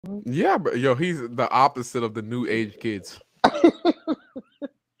Yeah, but yo, he's the opposite of the new age kids.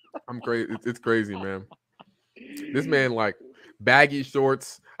 I'm crazy. It's crazy, man. This man like baggy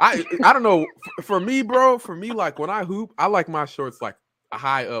shorts. I don't know. For me, bro. For me, like when I hoop, I like my shorts like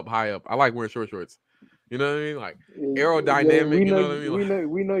high up, high up. I like wearing short shorts. You know what I mean? Like Yeah, aerodynamic. we You know, know what I mean?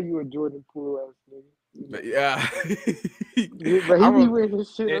 we know you a Jordan Poole ass nigga. We know. Yeah. Yeah, but I he be wrote. wearing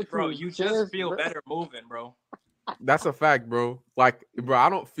his shit It, up to bro, his you just chest, feel bro. better moving, bro. That's a fact, bro. Like, bro, I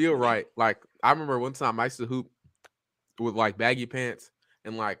don't feel right. Like, I remember one time I used to hoop with like baggy pants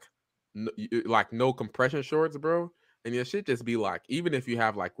and like like no compression shorts, bro. And your shit just be like, even if you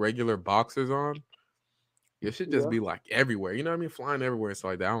have like regular boxers on, your shit just Yeah. be like everywhere. You know what I mean? Flying everywhere and stuff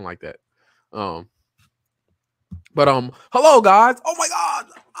like that. I don't like that. Um, but hello guys. Oh my god.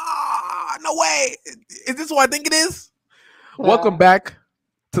 Ah, no way. Is this what I think it is? Welcome back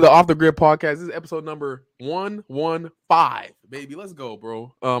to the Off the Grid podcast. This is episode number 115. Baby, let's go,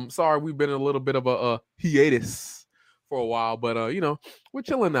 bro. Sorry we've been in a little bit of a hiatus for a while, but we're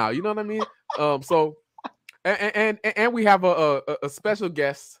chilling now. You know what I mean? So and we have a special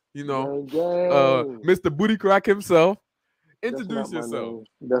guest, Gang, gang. Mr. Booty Crack himself. That's not Introduce my yourself. name.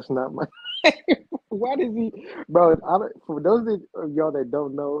 That's not my Why does he, bro? For those of y'all that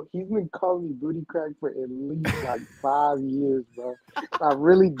don't know, he's been calling me booty crack for at least like 5 years, bro. I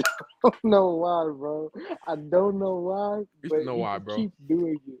really don't know why, bro. I don't know why, You but should know he why, just bro. keeps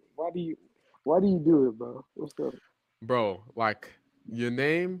doing it. Why do you do it, bro? What's up? Bro, like your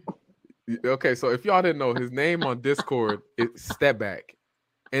name. Okay, so if y'all didn't know, his name on Discord is Step Back.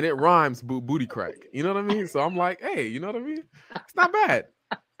 And it rhymes booty crack. You know what I mean? So I'm like, hey, you know what I mean? It's not bad.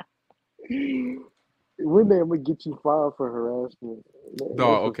 When they gonna get you fired for harassment? Dog, That's a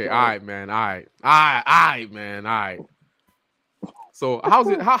okay, all fact. right, man. All right, man. All right. So how's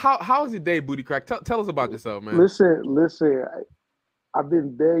it how's your day, booty crack? Tell us about yourself, man. Listen. I've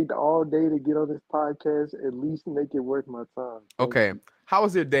been begged all day to get on this podcast. At least make it worth my time. Thank Okay. you. How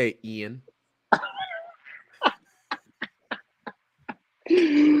was your day, Ian?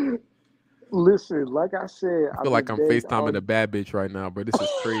 Listen, like I said, I feel I've like been I'm begged all. FaceTiming a bad bitch right now, bro. This is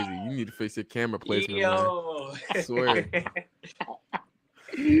crazy. You need to fix your camera placement, man. Yo. I swear.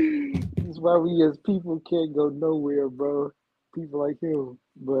 This is why we as people can't go nowhere, bro. People like him.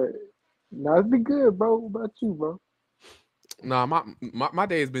 But now it's been good, bro. What about you, bro? Nah, my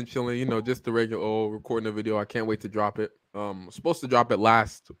day has been chilling. Just the regular old recording a video. I can't wait to drop it. Supposed to drop it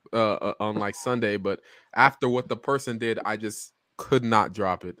last on like Sunday, but after what the person did, I just could not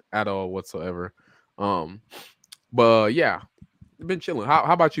drop it at all whatsoever. Um, but yeah, been chilling. How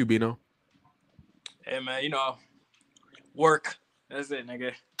about you, Bino? Hey, man, work. That's it,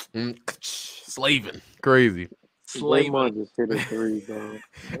 nigga. Slaving, crazy. Slaving. Draymond just hit a three, dog.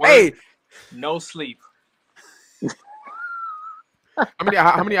 Work, Hey, no sleep.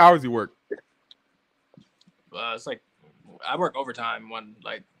 how many hours you work? It's like I work overtime when,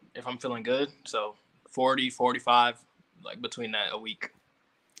 like, if I'm feeling good. So 40, 45, like between that a week.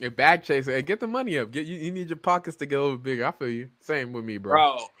 Your bag chaser. Hey, get the money up. You need your pockets to get a little bigger. I feel you. Same with me,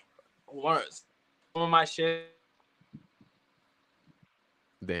 bro. Bro, some of my shit,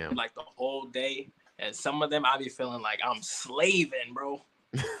 Damn. like the whole day. And some of them I be feeling like I'm slaving, bro.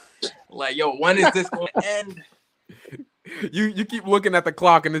 Like, yo, when is this going to end? You keep looking at the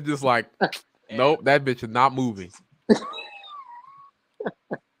clock and it's just like, And nope, that bitch is not moving.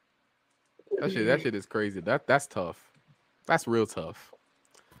 That shit is crazy. That's tough. That's real tough.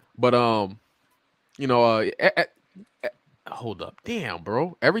 But you know, hold up, damn,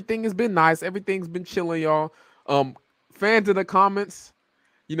 bro. Everything has been nice. Everything's been chilling, y'all. Fans in the comments,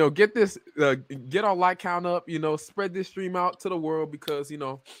 get our like count up. Spread this stream out to the world because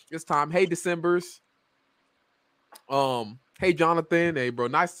it's time. Hey, Decembers. Hey, Jonathan. Hey, bro.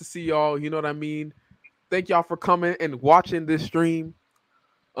 Nice to see y'all. You know what I mean. Thank y'all for coming and watching this stream.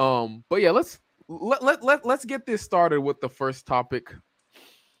 But yeah, let's get this started with the first topic.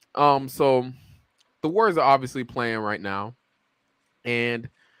 So the Warriors are obviously playing right now, and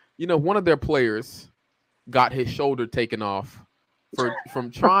one of their players got his shoulder taken off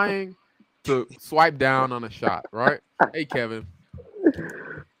from trying to swipe down on a shot. Right? Hey, Kevin,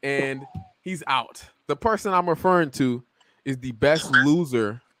 and he's out. The person I'm referring to is the best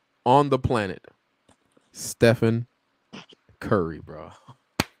loser on the planet, Stephen Curry, bro.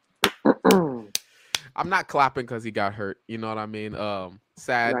 I'm not clapping because he got hurt. You know what I mean?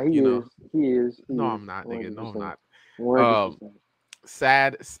 Sad. Nah, he is. He is. He No, is. I'm not, nigga. No, I'm 100%. not. Um,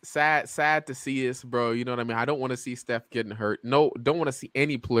 100%. sad to see this, bro. You know what I mean? I don't want to see Steph getting hurt. No, don't want to see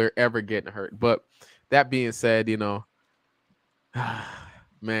any player ever getting hurt. But that being said,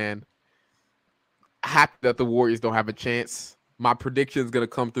 man, happy that the Warriors don't have a chance. my prediction is gonna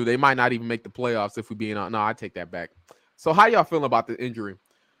come through. They might not even make the playoffs if we being on. No, I take that back. So how y'all feeling about the injury?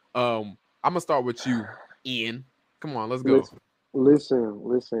 I'm gonna start with you, Ian. Come on, let's go.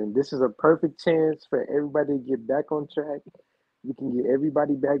 Listen. This is a perfect chance for everybody to get back on track. We can get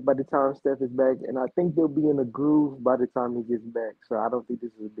everybody back by the time Steph is back, and I think they'll be in a groove by the time he gets back. So I don't think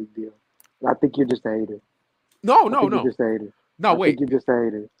this is a big deal. I think you're just a hater. No. You're just a hater. No, I wait. think you're just a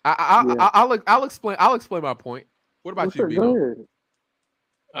hater. Yeah. I'll explain. I'll explain my point. What about you, Bino? Go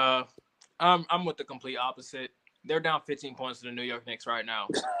ahead. I'm with the complete opposite. They're down 15 points to the New York Knicks right now.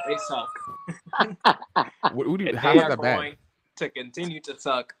 They suck. How is that bad? Going to continue to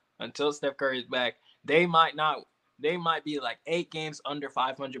suck until Steph Curry is back. They might be like 8 games under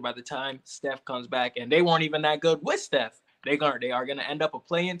 500 by the time Steph comes back, and they weren't even that good with Steph. They are gonna end up a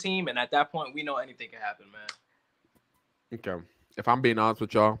playing team, and at that point, we know anything can happen, man. Okay. If I'm being honest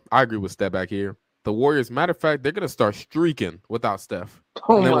with y'all, I agree with Steph back here. The Warriors, matter of fact, they're gonna start streaking without Steph.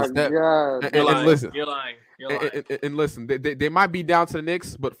 Oh my God! And listen, you're lying. And listen, they might be down to the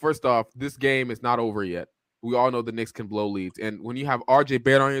Knicks, but first off, this game is not over yet. We all know the Knicks can blow leads, and when you have RJ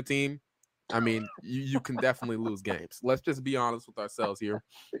Barrett on your team, I mean, you can definitely lose games. Let's just be honest with ourselves here.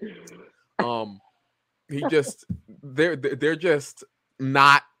 They're just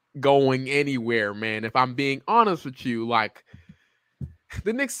not going anywhere, man. If I'm being honest with you, like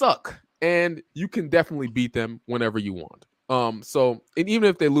the Knicks suck, and you can definitely beat them whenever you want. So and even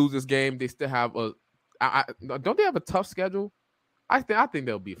if they lose this game, they still have don't they have a tough schedule? I think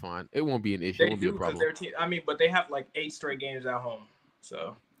they'll be fine. It won't be an issue. It won't be a problem. But they have like 8 straight games at home.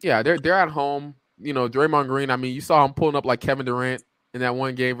 So yeah, they're at home. You know, Draymond Green. I mean, you saw him pulling up like Kevin Durant in that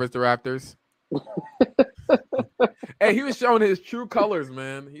one game versus the Raptors. Hey, he was showing his true colors,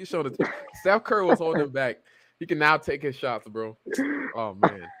 man. He showed it. Steph Curry was holding him back. He can now take his shots, bro. Oh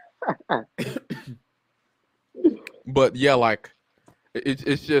man. But yeah, like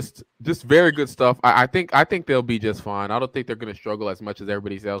it's just very good stuff. I think they'll be just fine. I don't think they're gonna struggle as much as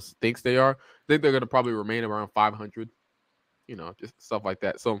everybody else thinks they are. I think they're gonna probably remain around 500. You know, just stuff like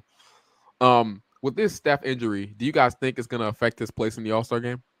that. So, with this Steph injury, do you guys think it's gonna affect his place in the All-Star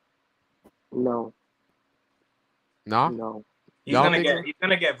game? No. Nah? No. He's gonna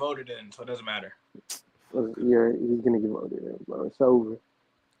get voted in, so it doesn't matter. Yeah, he's gonna get voted in, bro. It's over.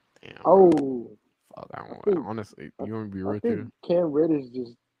 Damn, oh. Fuck, honestly, you want to be real too? Cam Reddish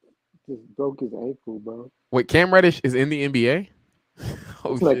just broke his ankle, bro. Wait, Cam Reddish is in the NBA?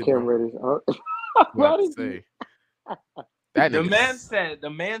 Oh, it's not Cam Reddish. The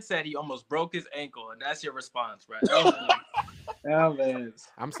man said he almost broke his ankle, and that's your response, right? Oh man.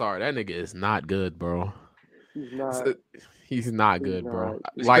 I'm sorry, that nigga is not good, bro. He's not. Not good, bro.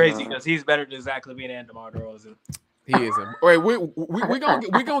 It's crazy because he's better than Zach LaVine and DeMar DeRozan. He isn't. Wait, we're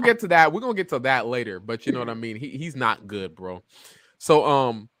gonna get to that. We're gonna get to that later. But you know what I mean. He's not good, bro.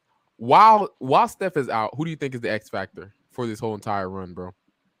 So while Steph is out, who do you think is the X factor for this whole entire run, bro?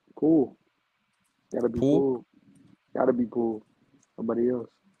 Poole. Gotta be Poole. Gotta be Poole. Nobody else.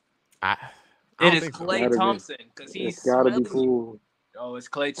 It is Klay Thompson because he's gotta be Poole. Oh, it's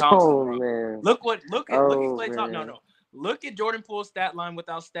Klay Thompson. Oh bro. Man. Look at Klay Thompson. No. Look at Jordan Poole's stat line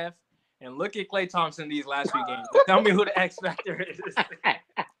without Steph. And look at Klay Thompson these last few games. Tell me who the X factor is.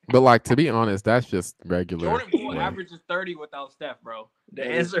 But like, to be honest, that's just regular. Jordan Poole averages 30 without Steph, bro. The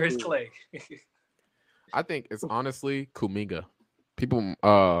answer is Klay. I think it's honestly Kuminga.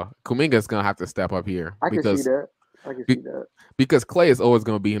 Kuminga's gonna have to step up here. I can see that. Because Klay is always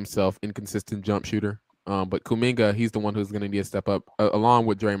gonna be himself, inconsistent jump shooter. But Kuminga, he's the one who's gonna need to step up along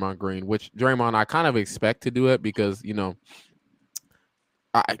with Draymond Green, which Draymond I kind of expect to do it because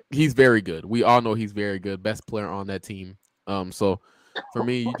he's very good. We all know he's very good, best player on that team. So for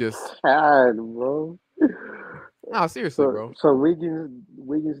me, you just God, bro. No, seriously, bro. So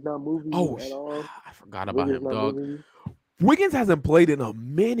Wiggins not moving at all. I forgot about him, dog. Moving. Wiggins hasn't played in a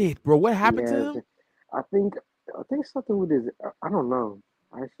minute, bro. What happened to him? I think something with his. I don't know.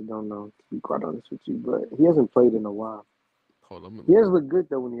 I actually don't know, to be quite honest with you. But he hasn't played in a while. Hold on. He has looked good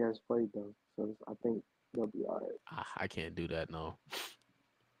though when he has played though. So I think he'll be all right. I can't do that, no.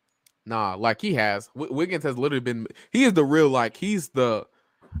 Nah, like he has. Wiggins has literally been. He is the real, like, he's the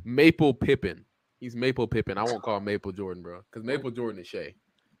Maple Pippin. He's Maple Pippin. I won't call him Maple Jordan, bro, because Maple Jordan is Shea.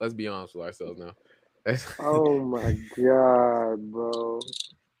 Let's be honest with ourselves now. Oh my God, bro.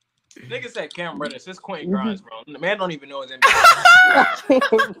 Nigga said Cam Reddish. It's Quentin Grimes, bro. The man don't even know his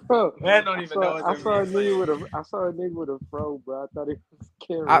NBA. Bro, man don't even know his NBA. I saw a nigga with a fro, bro. I thought it was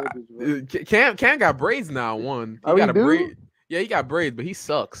Cam Reddish, bro. Cam got braids now. He got a braid. Yeah, he got braids, but he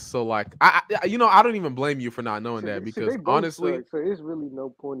sucks. So like, I I don't even blame you for not knowing that because honestly, suck, so it's really no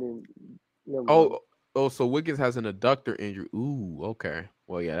point in. Oh, so Wiggins has an adductor injury. Ooh, okay.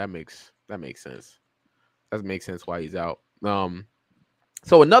 Well, yeah, that makes sense. That makes sense why he's out.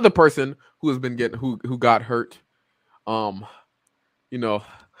 So another person who has been getting who got hurt, um, you know,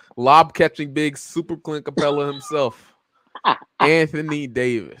 lob catching big Super Clint Capella himself, Anthony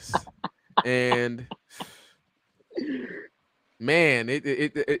Davis, and man,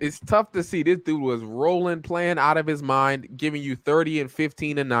 it's tough to see. This dude was rolling, playing out of his mind, giving you 30 and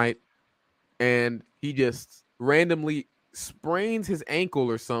 15 a night, and he just randomly sprains his ankle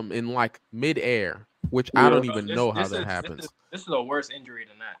or something in like midair, which I don't even know how that happens. This is a worse injury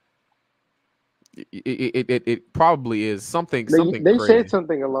than that. It probably is something They crazy. said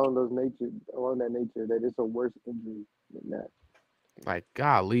something along that nature that it's a worse injury than that. Like,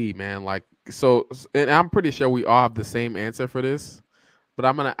 golly, man. Like, so, and I'm pretty sure we all have the same answer for this, but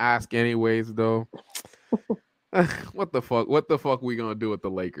I'm gonna ask anyways, though. What the fuck? What the fuck we gonna do with the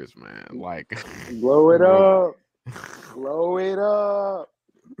Lakers, man? Like, blow it up, blow it up.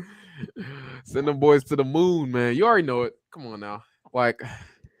 Send them boys to the moon, man. You already know it. Come on now. Like,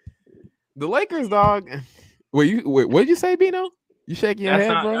 the Lakers, dog. Wait, what did you say, Bino? You shaking your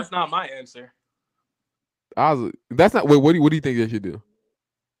head, bro? That's not my answer. That's not. Wait, what do you think they should do?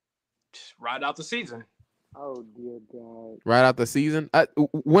 Just ride out the season. Oh dear God! Ride out the season.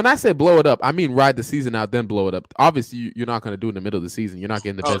 When I say blow it up, I mean ride the season out, then blow it up. Obviously, you're not going to do it in the middle of the season. You're not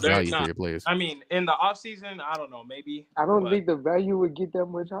getting the best value for your players. I mean, in the off season, I don't know, maybe. I don't think the value would get that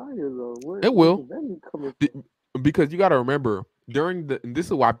much higher though. It will, the value coming because you got to remember and this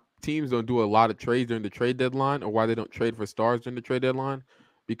is why teams don't do a lot of trades during the trade deadline, or why they don't trade for stars during the trade deadline,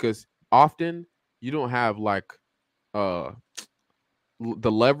 because often you don't have like the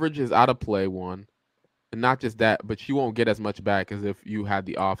leverage is out of play, one. And not just that, but you won't get as much back as if you had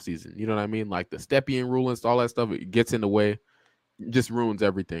the off season. You know what I mean? Like the Stepien rule and all that stuff, it gets in the way, just ruins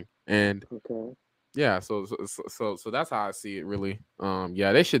everything. And yeah, so that's how I see it. Really,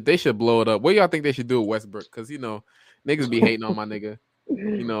 yeah, they should blow it up. What do y'all think they should do with Westbrook? Because niggas be hating on my nigga.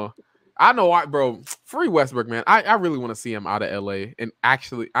 I know why, bro. Free Westbrook, man. I really want to see him out of LA, and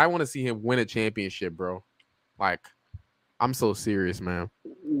actually, I want to see him win a championship, bro. Like, I'm so serious, man.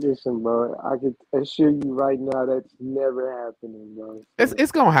 Listen, bro, I can assure you right now that's never happening, bro. So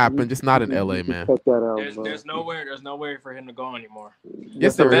it's gonna happen, just not in LA, man. Cut that out, there's nowhere for him to go anymore.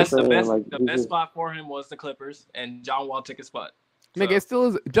 Yes, the best spot for him was the Clippers, and John Wall took his spot. So. Nigga, it still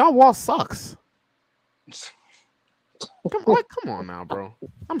is. John Wall sucks. Come on now, bro.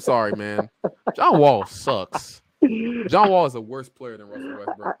 I'm sorry, man. John Wall sucks. John Wall is a worse player than Russell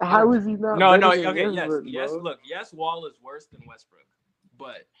Westbrook. How is he not? No. Okay, yes. Look, yes, Wall is worse than Westbrook,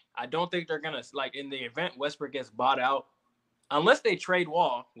 but I don't think they're gonna in the event Westbrook gets bought out, unless they trade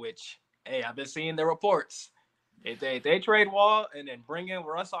Wall. Which, hey, I've been seeing the reports. If they trade Wall and then bring in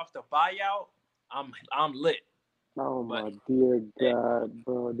Russ off the buyout, I'm lit. Oh my dear God,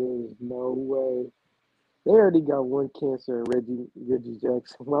 bro! There is no way. They already got one cancer in Reggie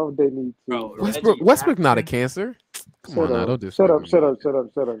Jackson. Why would they need two? Westbrook not a cancer. Come on now, don't just shut up.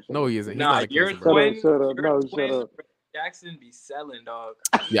 No, he isn't. He's not a cancer. Shut up. Jackson be selling, dog.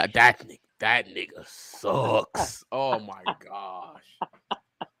 Yeah, that nigga sucks. Oh my gosh.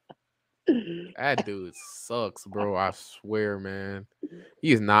 That dude sucks, bro. I swear, man.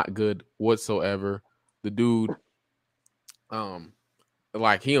 He is not good whatsoever. The dude,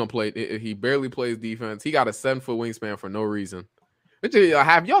 like he don't play. He barely plays defense. He got a 7-foot wingspan for no reason.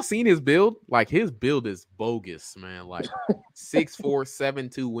 Have y'all seen his build? Like his build is bogus, man. Like 6'4",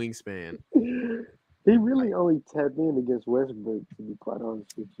 7'2" wingspan. He really only tapped in against Westbrook, to be quite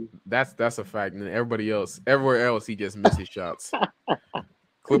honest with you. That's a fact. And everywhere else, he just misses shots.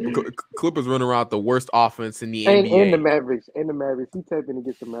 Clippers run around the worst offense in the NBA. And the Mavericks. He tapped in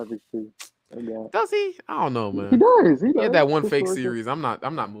against the Mavericks too. Does he? I don't know, man. He does. He had that one fake series. I'm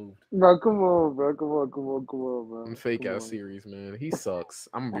not moved. Bro, come on, bro. One fake ass series, man. He sucks.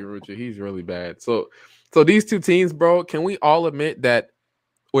 I'm gonna be real with you. He's really bad. So these two teams, bro, can we all admit that?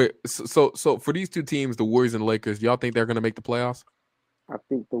 Wait, so for these two teams, the Warriors and Lakers, y'all think they're gonna make the playoffs? I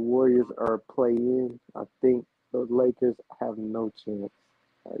think the Warriors are play-in. I think the Lakers have no chance.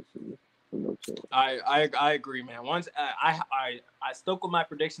 Actually, no chance. I agree, man. Once I stuck with my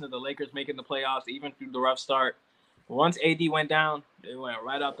prediction of the Lakers making the playoffs, even through the rough start. Once AD went down, they went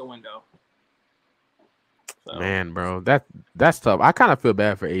right out the window. So. Man, bro, that's tough. I kind of feel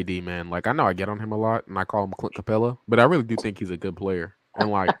bad for AD, man. Like I know I get on him a lot, and I call him Clint Capella, but I really do think he's a good player. And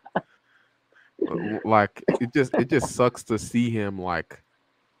like it just sucks to see him like.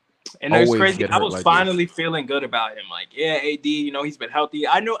 And it's crazy. I was finally feeling good about him. Like, yeah, AD, he's been healthy.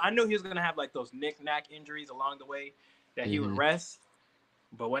 I knew he was gonna have like those knick-knack injuries along the way that he would rest.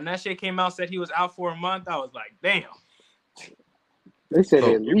 But when that shit came out, said he was out for a month, I was like, damn. They said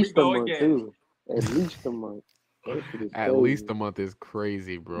So- at Here we least a go month again. too. At least a month. That shit is At crazy. least a month is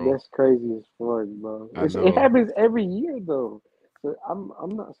crazy, bro. That's crazy as fuck, bro. I It know. happens every year though. So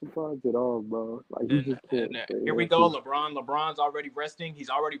I'm not surprised at all, bro. Like he just can't stay Here we healthy. go. LeBron's already resting. He's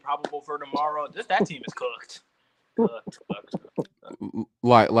already probable for tomorrow. That team is cooked. Cooked.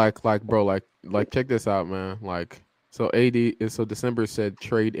 Like, bro, like, check this out, man. Like, so December said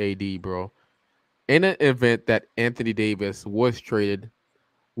trade AD, bro. In an event that Anthony Davis was traded,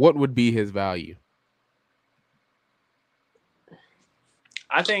 what would be his value?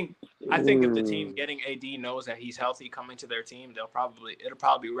 I think if the team getting AD knows that he's healthy coming to their team, it'll probably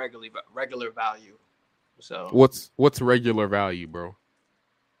be regular value. So what's regular value, bro?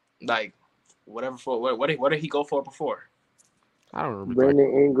 Like whatever for what did he go for before? I don't remember.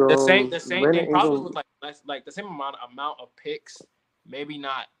 Brandon Ingram. The same Brandon thing, probably Ingram- with like less, like the same amount of picks, maybe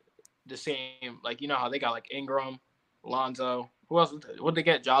not the same. Like you know how they got like Ingram, Lonzo. Who else would they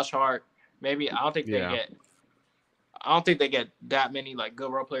get? Josh Hart. Maybe I don't think they get that many like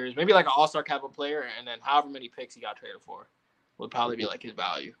good role players. Maybe like an all-star caliber player, and then however many picks he got traded for would probably be like his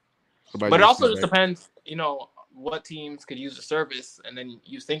value. But it also just depends, you know, what teams could use the service, and then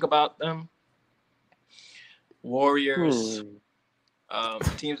you think about them. Warriors,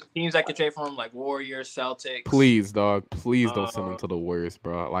 teams that could trade for him, like Warriors, Celtics. Please, dog. Please don't send him to the Warriors,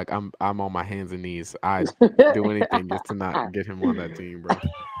 bro. Like I'm on my hands and knees. I'd do anything just to not get him on that team, bro.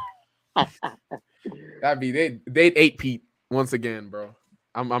 That'd be they'd 8-peat once again, bro.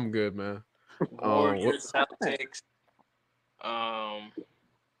 I'm good, man. Warriors, Celtics.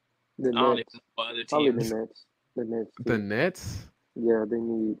 The I don't even Nets. know what other Probably teams. the Nets. The Nets. The too. Nets? Yeah, they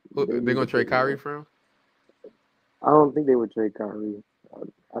need. They're gonna trade Kyrie for him? I don't think they would trade Kyrie.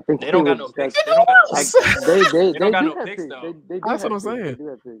 I think They don't got would no just picks. have- They don't got no picks. They don't got do no have picks, picks. though. They do That's have what I'm picks. saying. They do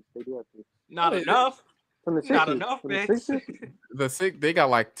have picks. They do have picks. Not enough. From the Sixers. Not enough From the picks. Sixers. They got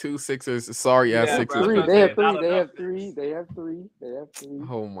like 2 Sixers. Sorry ass Yeah, Sixers. bro. They have Not three. They enough have three. They have three. They have three.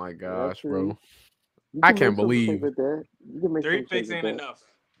 Oh my They have gosh, three. bro. You I can can't make some believe shit with that. You can make 3 some picks shit ain't with that. enough.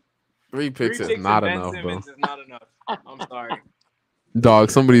 3 picks 3 is picks not and Ben enough, bro. Simmons is not enough. I'm sorry.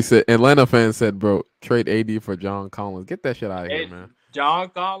 Dog, somebody said Atlanta fan said, bro, trade AD for John Collins. Get that shit out of here, man. John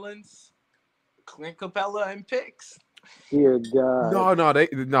Collins, Clint Capella, and picks. Dear God.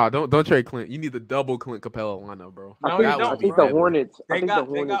 Don't trade Clint. You need the double Clint Capella lineup, bro. No, I you don't, think bro. the Hornets. I They think got the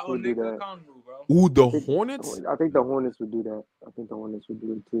Hornets would do Onyeka that. Okongwu, bro. Ooh, the I think- Hornets? I think the Hornets would do that. I think the Hornets would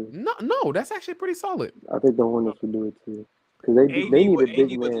do it too. No, that's actually pretty solid. I think the Hornets would do it too. Because they AD need a would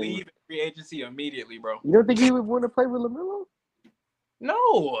big would man. leave in free agency immediately, bro. You don't think he would want to play with LaMelo?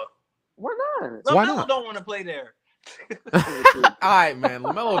 No, Why not? Why LaMelo not? don't want to play there. All right, man.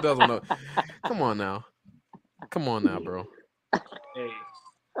 LaMelo doesn't know. Come on now, bro. Hey,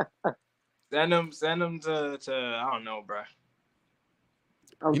 send him to I don't know, bro.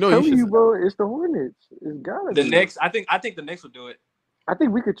 I'm You know, you telling should- you, bro. It's the Hornets. It's gotta The be. Knicks, I think the Knicks would do it. I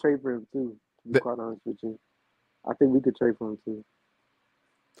think we could trade for him too. To be The- quite honest with you, I think we could trade for him too.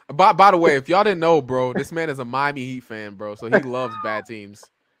 By the way, if y'all didn't know, bro, this man is a Miami Heat fan, bro. So he loves bad teams.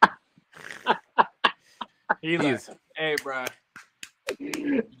 He like, is. hey, bro,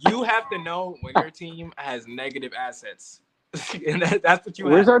 you have to know when your team has negative assets, and that's what you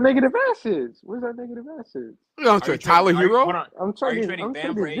Where's have. our negative assets? Where's our negative assets? You know, Are you Tyler trading- Hero. hold on. I'm Are you trading. trading I'm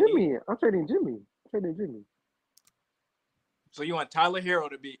Bam trading for AD? Jimmy. I'm trading Jimmy. So you want Tyler Hero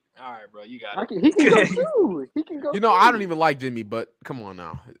to be all right, bro? You got it. He can go too. He can go. You know, I too. don't even like Jimmy, but come on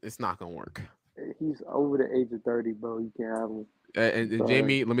now, it's not gonna work. He's over the age of 30, bro. You can't have him. And Sorry.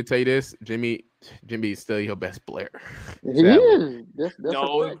 Jimmy, let me tell you this: Jimmy is still your best player. He Sadly. is. That's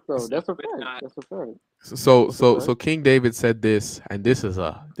No, a fact, though. That's a it's fact. not. That's a fact. So King David said this, and this is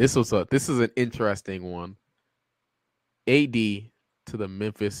an interesting one. AD to the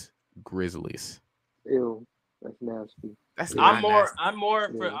Memphis Grizzlies. Ew. That's nasty. That's Yeah. I'm not more.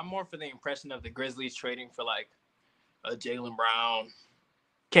 nasty. Yeah. I'm more for the impression of the Grizzlies trading for like a Jaylen Brown,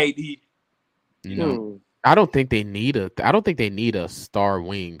 KD. You know, I don't think they need a star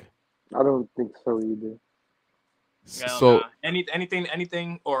wing. I don't think so either. Hell So nah.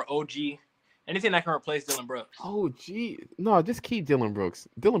 anything or OG, anything that can replace Dylan Brooks. oh gee, no, just keep Dylan Brooks.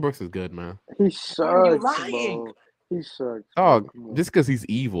 Dylan Brooks is good, man. He are you sucks, lying? bro. He sucks. Dog, Come on. just because he's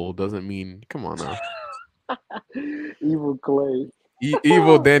evil doesn't mean. Come on now. Evil Clay.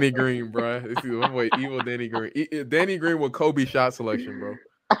 Evil Danny Green, bro. Wait, evil Danny Green. Danny Green with Kobe shot selection, bro.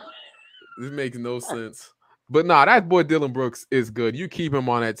 This makes no sense. But nah, that boy Dylan Brooks is good. You keep him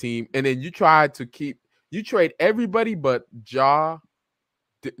on that team, and then you trade everybody but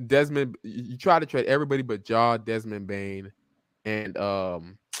Desmond. You try to trade everybody but Desmond Bain, and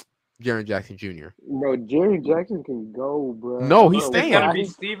Jaren Jackson Jr. Bro, Jerry Jackson can go, bro. No, I don't he's know It's staying. gonna why be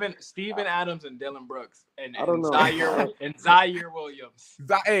he. Steven Adams and Dylan Brooks I don't know. and Zaire Williams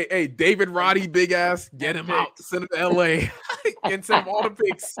Hey, David Roddy, big ass, get him out, picks. send him to LA, and send him all the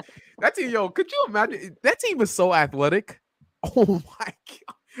picks. That team, yo, could you imagine? That team is so athletic. Oh my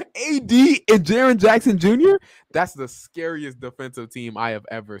god, AD and Jaren Jackson Jr. That's the scariest defensive team I have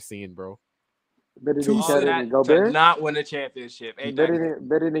ever seen, bro. Better than Two All Cat that and to Gobert. not win a championship. Ain't that crazy?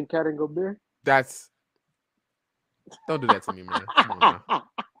 Better than Cat and Gobert. That's don't do that to me, man. Come on now.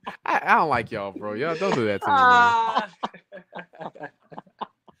 I don't like y'all, bro. Y'all don't do that to me, man. Ah.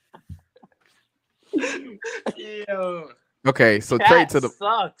 Yo, Okay, so Cat trade to the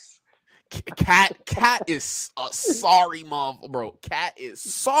sucks. Cat. Cat is a sorry mother, bro. Cat is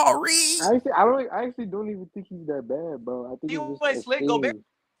sorry. I actually don't even think he's that bad, bro. I think You it's wait, just Slick Gobert.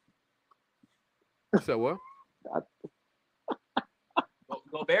 So what?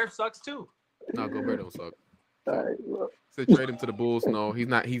 Gobert sucks too. No, Gobert don't suck. All right, well, So trade him to the Bulls. No, he's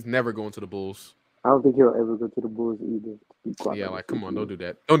not. He's never going to the Bulls. I don't think he'll ever go to the Bulls either. To be quite Yeah, honest like come with on, you. don't do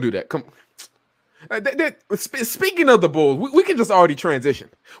that. Don't do that. Come. Speaking of the Bulls, we can just already transition.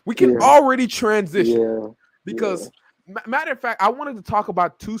 We can Yeah. already transition Yeah, because, matter of fact, I wanted to talk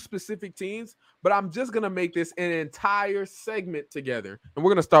about two specific teams, but I'm just gonna make this an entire segment together, and we're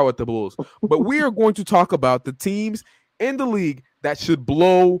gonna start with the Bulls. But we are going to talk about the teams in the league that should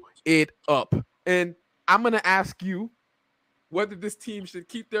blow it up, and I'm gonna ask you whether this team should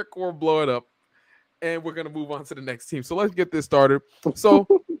keep their core, blow it up, and we're gonna move on to the next team. So let's get this started. So.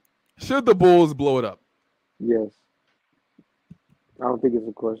 Should the Bulls blow it up? yes. I don't think it's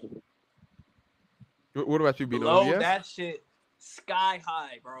a question. What about you, Bino? Blow Yes? that shit sky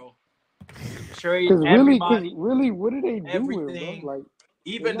high, bro. Trade Because everybody, really, what are they doing, everything. bro? Like,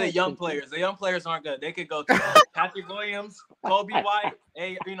 even they're the not young competing. players. The young players aren't good. They could go to Patrick Williams, Kobe White.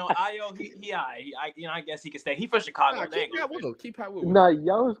 Hey, Ayo, I guess he could stay. He for Chicago. Nah, They keep ain't Pat gonna Will. Keep Pat Will. Nah,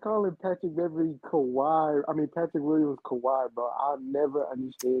 y'all was calling Patrick Beverly Kawhi. I mean, Patrick Williams Kawhi, bro. I'll never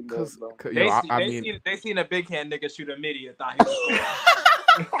understand that, bro. They seen a big hand nigga shoot a midi and thought he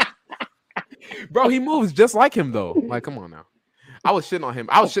was Bro, he moves just like him though. Like, come on now. I was shitting on him.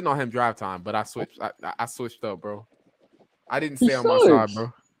 I was shitting on him drive time, but I switched. I switched up, bro. I didn't He stay on my side, sucks.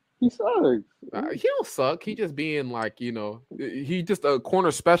 bro. He sucks. He don't suck. He just being like, he just a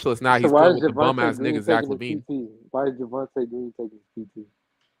corner specialist now. So He's why playing is with the bum Javante ass Green nigga Zach taking Levine. his PT? Why is Javante Green taking his PT?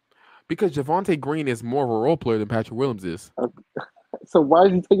 Because Javante Green is more of a role player than Patrick Williams is. So why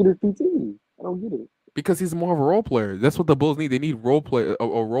is he taking his PT? I don't get it. Because he's more of a role player. That's what the Bulls need. They need role player, a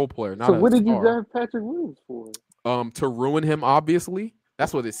role player, not So a what did you star. draft Patrick Williams for? To ruin him, obviously.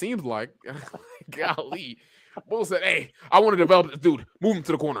 That's what it seems like. Golly. Bull said, hey, I want to develop this dude. Move him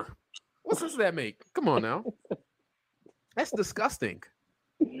to the corner. What sense does that make? Come on now. That's disgusting.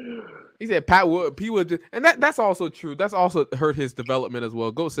 He said P would just, and that's also true. That's also hurt his development as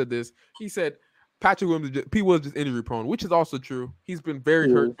well. Go said this. He said Patrick Williams, P was just injury prone, which is also true. He's been very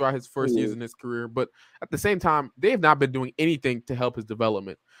hurt throughout his first years in his career, but at the same time, they have not been doing anything to help his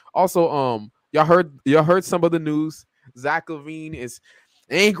development. Also, y'all heard some of the news. Zach Levine is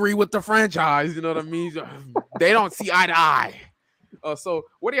angry with the franchise. You know what I mean? They don't see eye to eye. So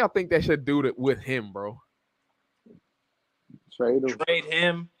what do y'all think they should do with him, bro? Trade him. Trade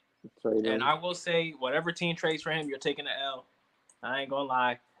him. And I will say, whatever team trades for him, you're taking the L. I ain't gonna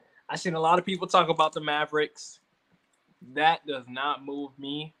lie. I seen a lot of people talk about the Mavericks. That does not move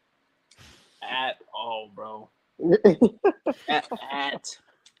me at all, bro. at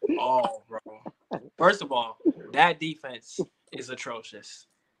all, bro. First of all, that defense is atrocious.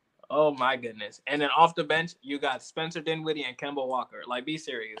 Oh my goodness. And then off the bench, you got Spencer Dinwiddie and Kemba Walker. Like, be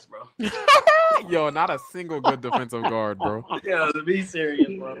serious, bro. Yo, not a single good defensive guard, bro. Yeah, be serious,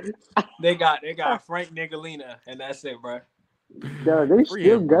 bro. They got Frank Nicolina, and that's it, bro. Yeah, they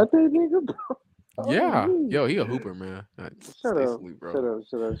still got that nigga, bro. Yeah, yo, he a hooper, man. Shut up, sleep, bro.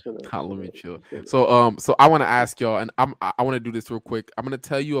 shut up. Let me chill. So I want to ask y'all, and I want to do this real quick. I'm gonna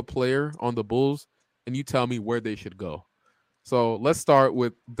tell you a player on the Bulls, and you tell me where they should go. So let's start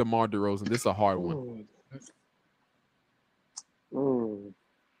with DeMar DeRozan. This is a hard one. I'm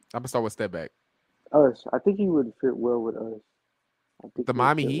gonna start with step back. Us. I think he would fit well with us. The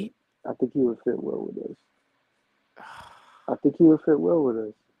Miami Heat. I think he would fit well with us. I think he would fit well with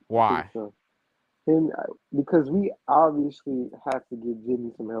us. Why? So. Because we obviously have to give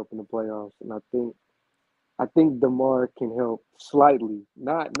Jimmy some help in the playoffs, and I think DeMar can help slightly,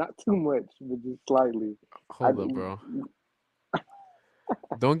 not too much, but just slightly. Hold up, bro.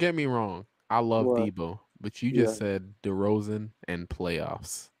 Don't get me wrong. I love Debo, but you just said DeRozan and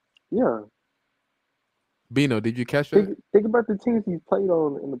playoffs. Yeah. Bino, did you catch that? Think about the teams he's played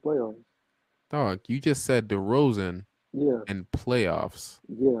on in the playoffs. Dog, you just said DeRozan Yeah, in playoffs.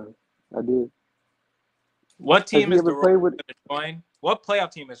 yeah, I did. What Has team he is ever DeRozan played with? going to join? What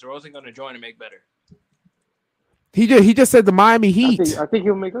playoff team is DeRozan going to join to make better? He just said the Miami Heat. I think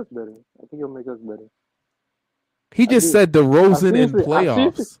he'll make us better. I think he'll make us better. He I just do. said I DeRozan in seriously,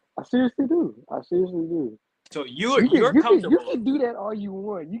 playoffs. I seriously do. I seriously do. So You you're comfortable. you can do that all you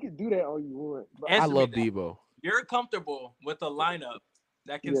want. You can do that all you want. But I Answer me love this. Debo. You're comfortable with a lineup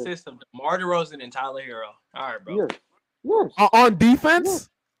that Yeah. consists of DeMar DeRozan and Tyler Hero. All right, bro. Yes, yes, On defense?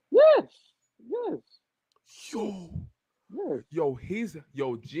 yes, yes, Yo,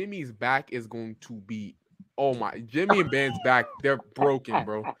 yes. Jimmy's back is going to be. Oh my, Jimmy and Ben's back, they're broken,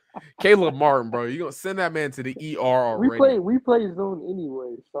 bro. Caleb Martin, bro, you gonna send that man to the ER already? We play zone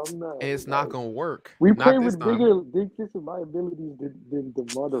anyway, so I'm not. And it's not gonna work. We not play this with time. bigger defensive liabilities than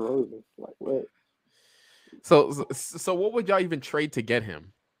DeMar DeRozan. Like what? So what would y'all even trade to get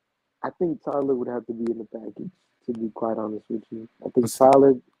him? I think Tyler would have to be in the package. To be quite honest with you, I think Let's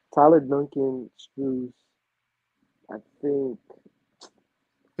see. Tyler Duncan, Struz. I think.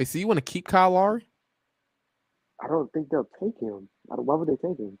 Wait, so you want to keep Kyle Lowry? I don't think they'll take him. Why would they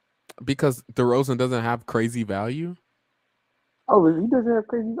take him? Because DeRozan doesn't have crazy value? Oh, if he doesn't have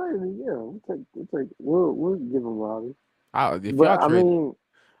crazy value, then yeah, we'll give him Lowry. If But y'all I trade, mean,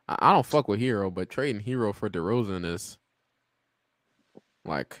 I don't fuck with Hero, but trading Hero for DeRozan is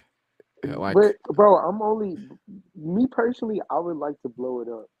like. but bro, me personally, I would like to blow it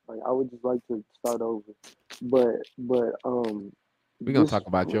up. Like I would just like to start over. But We're gonna talk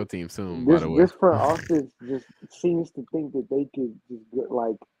about your team soon, by the way. This front office just seems to think that they could just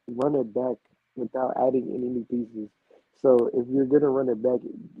like run it back without adding in any pieces. So if you're gonna run it back,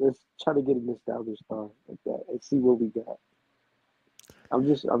 let's try to get an established star like that and see what we got. I'm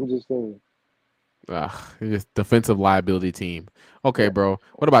just saying. Just defensive liability team. Okay, bro.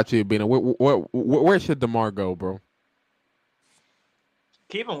 What about you, Bina? Where should DeMar go, bro?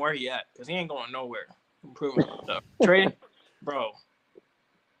 Keep him where he at, because he ain't going nowhere. Improving stuff. Trading, bro.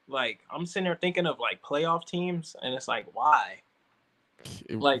 Like I'm sitting there thinking of like playoff teams, and it's like, why?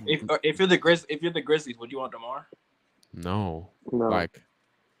 Like if you're the Grizzlies, would you want DeMar? No. No. Like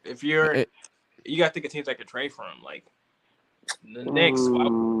if you're, you got to think of teams that could trade for him, like the Knicks.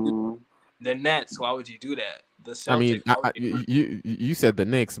 The Nets. Why would you do that? The Celtics. I mean, you said the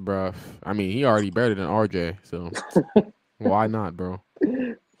Knicks, bro. I mean, he already better than RJ, so why not, bro?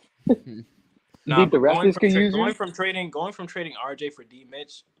 Nah, the Raptors could use going from trading RJ for D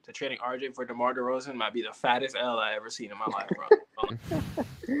Mitch to trading RJ for DeMar DeRozan might be the fattest L I ever seen in my life, bro.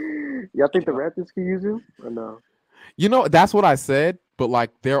 Y'all think the Raptors could use him or no? You know, that's what I said, but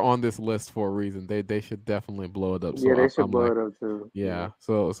like they're on this list for a reason. They should definitely blow it up. So yeah, they should blow it up too. Yeah.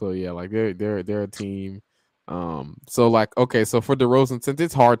 So yeah, like they're a team. So like okay, so for DeRozan, since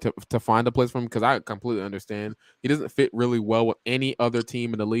it's hard to find a place for him, because I completely understand he doesn't fit really well with any other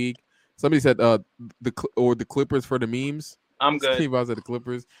team in the league. Somebody said the Clippers for the memes. I'm good. Steve was at the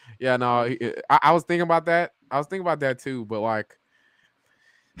Clippers. Yeah, no, I was thinking about that. I was thinking about that too, but like,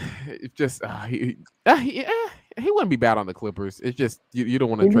 it just he wouldn't be bad on the Clippers. It's just you don't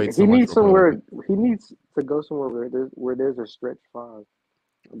want to trade. He needs somewhere. He needs to go somewhere where there's a stretch five.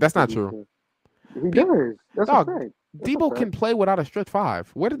 That's not true. He does. That's a fact. Debo can play without a stretch five.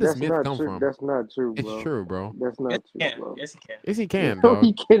 Where did this myth come from? That's not true, bro. It's true, bro. That's not true, bro. Yes, he can. Yes, he can. No, dog.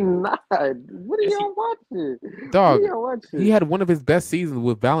 he cannot. What are y'all watching? Dog, y'all watching? He had one of his best seasons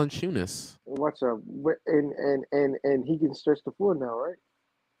with Valanciunas. Watch out. And he can stretch the floor now, right?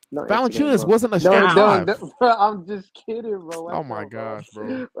 No, Valanciunas wasn't a stretch five. I'm just kidding, bro. Oh my gosh,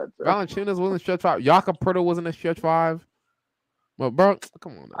 bro. Valanciunas wasn't a stretch five. Jakob Poeltl wasn't a stretch five. But bro,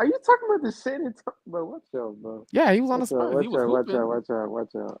 come on. Now. Are you talking about the San Antonio? Bro, watch out, bro. Yeah, he was on the Spurs.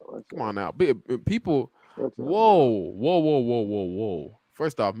 Watch out. Come on now, people. Whoa.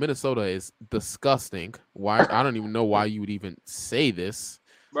 First off, Minnesota is disgusting. Why? I don't even know why you would even say this.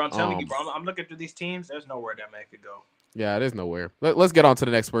 Bro, I'm telling you, bro. I'm looking through these teams. There's nowhere that man could go. Yeah, there's nowhere. Let's get on to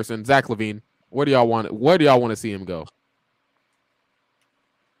the next person. Zach LaVine. Where do y'all want to see him go?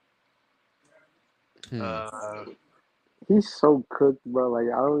 He's so cooked, bro. Like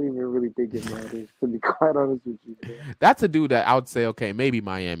I don't even really think it matters. To be quite honest with you, bro. That's a dude that I would say, okay, maybe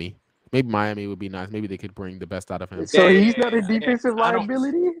Miami. Maybe Miami would be nice. Maybe they could bring the best out of him. So he's not a defensive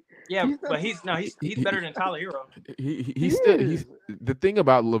liability. Yeah, but he's better than Tyler Hero. He's the thing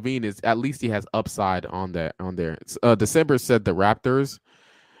about LaVine is at least he has upside on there. December said the Raptors.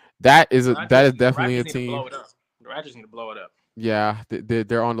 That is definitely a team. The Raptors need to blow it up. Yeah,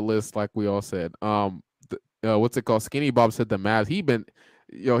 they're on the list like we all said. What's it called? Skinny Bob said the Mavs. He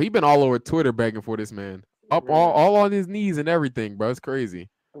been all over Twitter begging for this man. up all on his knees and everything, bro. It's crazy.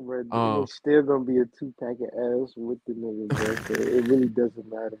 Bro, it's still gonna be a 2-pack of ass with the niggas, bro. So it really doesn't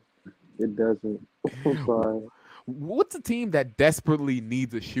matter. It doesn't. I'm sorry. What's a team that desperately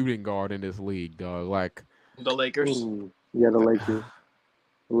needs a shooting guard in this league, dog? Like The Lakers. Yeah, the Lakers.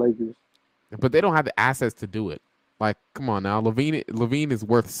 The Lakers. But they don't have the assets to do it. Like, come on now, Levine is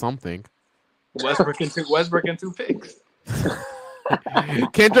worth something. Westbrook and 2 picks.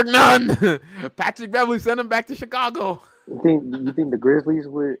 Kendrick Nunn, Patrick Beverly sent him back to Chicago. You think the Grizzlies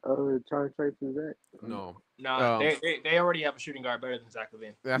would try to trade for Zach? No, they already have a shooting guard better than Zach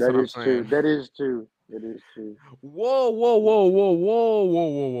LaVine. That's what I'm saying. True. That is true. It is true. Whoa.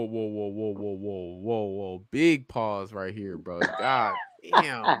 Big pause right here, bro. God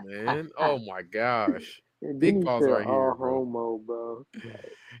damn, man. Oh my gosh. Big pause right here, bro. Homo, bro. He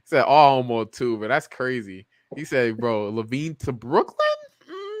said all homo too, but that's crazy. He said, bro, Levine to Brooklyn?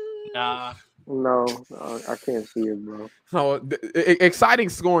 Nah. No, I can't see it, bro. So exciting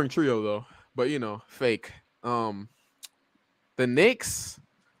scoring trio though, but fake. The Knicks,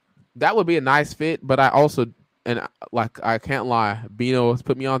 that would be a nice fit, but I also I can't lie, Bino has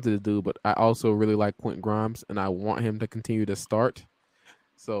put me onto the dude, but I also really like Quentin Grimes, and I want him to continue to start.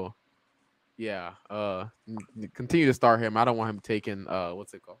 So, yeah, continue to start him. I don't want him taking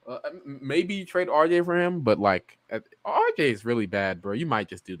what's it called? Maybe trade RJ for him, but like RJ is really bad, bro. You might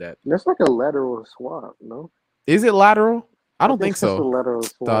just do that. That's like a lateral swap, no? Is it lateral? I don't think so. A lateral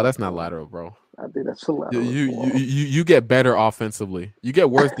swap. No, that's not lateral, bro. I think that's a lateral swap. You get better offensively. You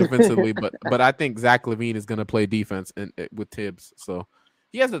get worse defensively, but I think Zach LaVine is gonna play defense with Tibbs. So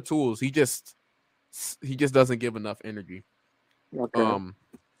he has the tools. He just doesn't give enough energy. Okay.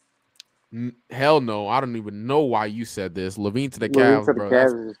 Hell no. I don't even know why you said this. LaVine to the Cavs, Cavs, bro.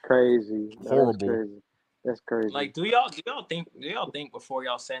 Cavs is crazy. Horrible. That's crazy. Like, do y'all think before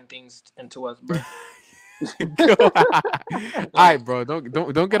y'all send things into us, bro? All right, bro.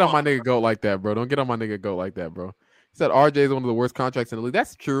 Don't get on my nigga goat like that, bro. Don't get on my nigga goat like that, bro. He said RJ is one of the worst contracts in the league.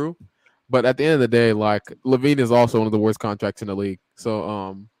 That's true, but at the end of the day, like LaVine is also one of the worst contracts in the league.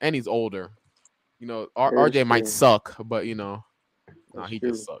 So and he's older. RJ might suck, but he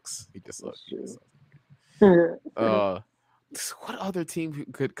just sucks. He just sucks. What other team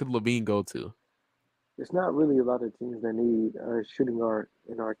could LaVine go to? It's not really a lot of teams that need a shooting guard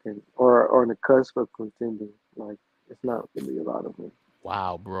or on the cusp of contending. Like, it's not really a lot of them.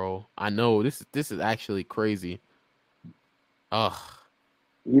 Wow, bro. I know this is actually crazy. Ugh.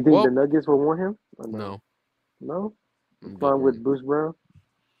 You think the Nuggets will want him? Or no. No? Fine with Bruce Brown?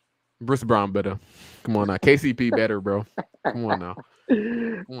 Bruce Brown better. Come on now. KCP better, bro. Come on now.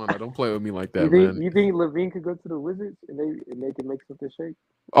 Don't play with me like that, man. You think LaVine could go to the Wizards and they can make something shake?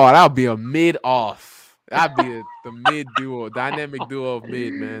 Oh, that would be a mid-off. That'd be the mid duo, dynamic duo of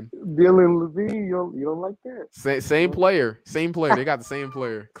mid, man. Bill and LaVine, you don't like that? Same player. They got the same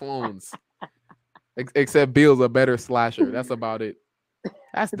player, clones. Except Bill's a better slasher. That's about it.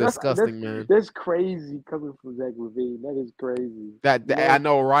 That's disgusting, man. That's crazy coming from Zach LaVine. That is crazy. I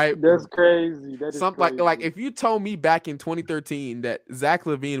know, right? That's crazy. That is something crazy. like if you told me back in 2013 that Zach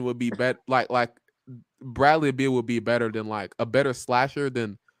LaVine would be better, like Bradley Beal would be better than like a better slasher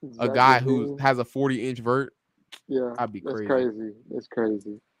than a guy who has a 40-inch vert. Yeah, I'd be crazy. That's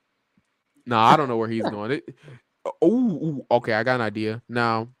crazy. No, I don't know where he's going. Okay, I got an idea.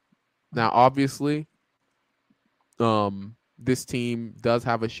 Now, obviously, this team does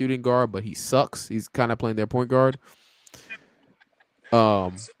have a shooting guard, but he sucks. He's kind of playing their point guard.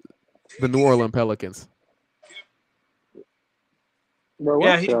 The New Orleans Pelicans. Bro,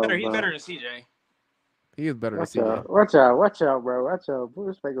 yeah, he's better than CJ. He is better than CJ. Watch out, bro. Watch out. Put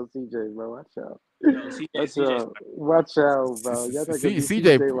respect on CJ, bro. Watch out. Watch out, bro. Y'all not gonna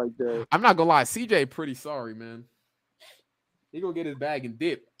CJ like that. I'm not gonna lie. CJ pretty sorry, man. He gonna get his bag and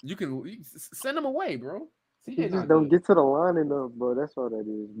dip. You send him away, bro. CJ just don't get to the line enough, bro. That's all that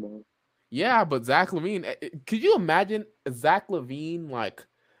is, man. Yeah, but Zach LaVine. Could you imagine Zach LaVine CJ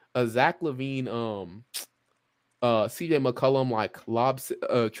McCollum like lobs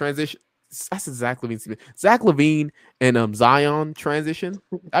transition? That's a Zach LaVine. Zach LaVine and Zion transition.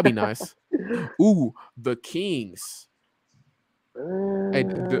 That'd be nice. Ooh, the Kings. Is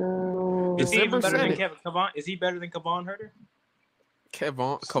he even better than Kevon? Is he better than Kevon Huerter?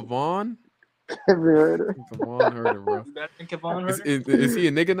 Kevon Kevon Huerter, bro. Is better than Kevon Huerter? Is he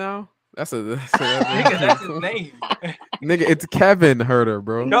a nigga now? That's nigga, that's his name. Nigga, it's Kevin Huerter,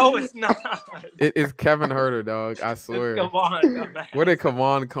 bro. No, it's not. It's Kevin Huerter, dog. I swear. Where did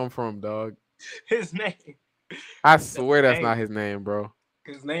Kevon come from, dog? His name. I swear that's not his name, bro.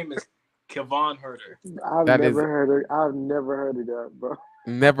 His name is Kevon Huerter. I've never heard of that, bro.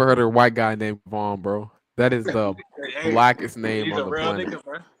 Never heard of a white guy named Vaughn, bro. That is the Hey, blackest name he's on a the real planet. nigga,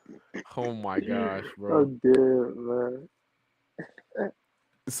 bro. Oh my gosh, Oh, bro. dear, man.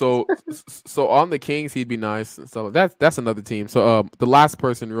 So on the Kings, he'd be nice. So that's another team. So the last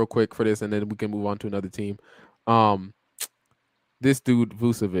person, real quick for this, and then we can move on to another team. Um, this dude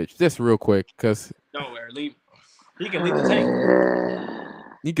Vucevic, just real quick, because Don't worry, leave. He can leave the tank.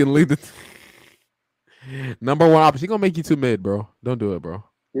 he can lead the number one option. He gonna make you too mid, bro. Don't do it, bro.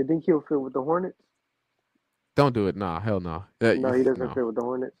 You think he'll fit with the Hornets? Don't do it. Nah, hell no. No, he doesn't No. fit with the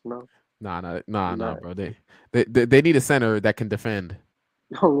Hornets. No. Nah, bro. They need a center that can defend.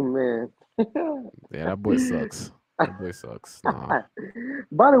 Oh man. Yeah, that boy sucks. That boy sucks. Nah.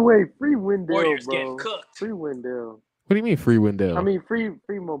 By the way, free Wendell, Warriors getting bro. cooked. Free Wendell. What do you mean free Wendell? I mean, free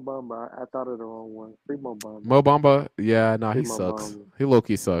Mo Bamba. I thought of the wrong one. Free Mo Bamba. Mo Bamba, yeah, nah, Free he Mo sucks. Bamba. He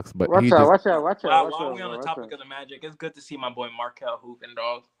low-key sucks, but Watch he out! just Watch out! Watch out! Watch While out! we on the Watch topic out. of the Magic, it's good to see my boy Markel hooping,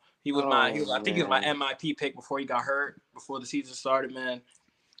 dog. He was Oh, I think he was my man. MIP pick before he got hurt, before the season started, man.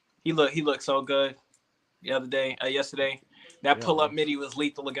 He looked so good yesterday. That Yeah, pull-up man. midi was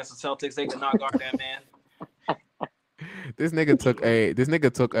lethal against the Celtics. They could not guard that man. this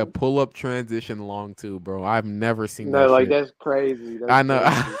nigga took a pull-up transition long too, bro. I've never seen No, that like shit. that's crazy. That's I know.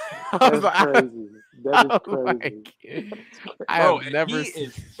 Crazy. I was That's like- crazy. That I is was crazy. like, I Bro, have never he seen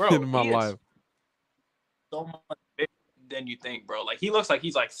is- it bro, in my he is- life. So much bigger than you think, bro. Like he looks like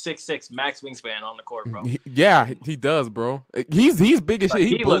he's like 6'6", max wingspan on the court, bro. Yeah, he does, bro. He's big as Like, shit.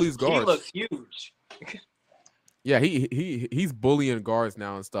 He bullies He guards. looks huge. Yeah, he's bullying guards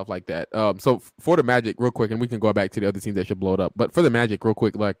now and stuff like that. So for the Magic, real quick, and we can go back to the other teams that should blow it up. But for the Magic, real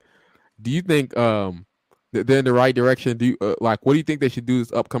quick, like, do you think they're in the right direction? Do you like what do you think they should do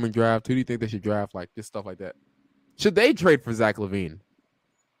this upcoming draft? Who do you think they should draft? Like just stuff like that. Should they trade for Zach LaVine?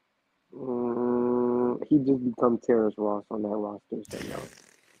 He just become Terrence Ross on that roster. So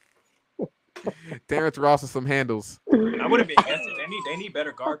no. Terrence Ross with some handles. I wouldn't be against it. They need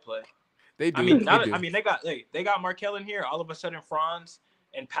better guard play. They do. I mean, they got Markel in here. All of a sudden, Franz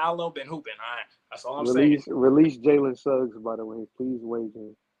and Paolo been hooping. That's all I'm saying. Release Jalen Suggs, by the way. Please waive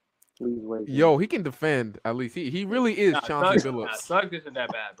him. Please waive him. Yo, he can defend at least. He really is Chauncey Billups. Suggs isn't that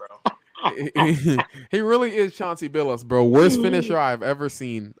bad, bro. He really is Chauncey Billups, bro. Worst finisher I've ever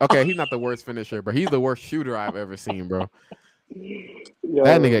seen. Okay, he's not the worst finisher, but he's the worst shooter I've ever seen, bro. Yo,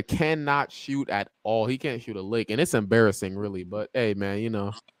 That nigga cannot shoot at all. He can't shoot a lick, and it's embarrassing, really. But hey, man, you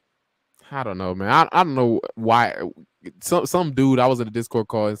know, I don't know, man. I don't know why. Some dude, I was in a Discord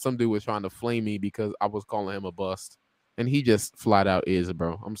call, and some dude was trying to flame me because I was calling him a bust, and he just flat out is,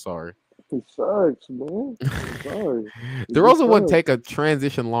 bro. I'm sorry. he sucks, man. I'm sorry. DeRozan wouldn't take a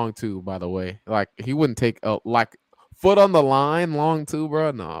transition long too, by the way. Like he wouldn't take a like foot on the line long too,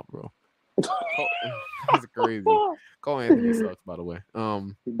 bro. Nah, bro. That's crazy. Cole Anthony sucks, by the way.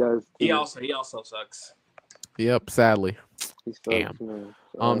 He does. He too. also sucks. Yep, sadly. He sucks, Damn.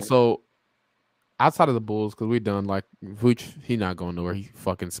 man. So outside of the Bulls, because we're done, like Vooch, he not going nowhere. He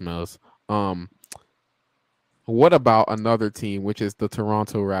fucking smells. What about another team, which is the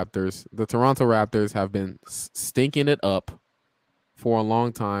Toronto Raptors? The Toronto Raptors have been stinking it up for a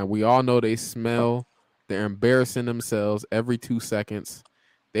long time. We all know they smell. They're embarrassing themselves every 2 seconds.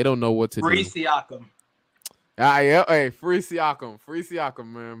 They don't know what to Free do. Siakam. Yeah, hey, free Siakam,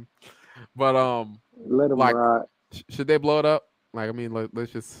 man. But Let him like, ride. should they blow it up? Like, I mean,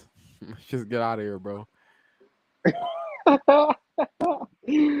 let's just get out of here, bro.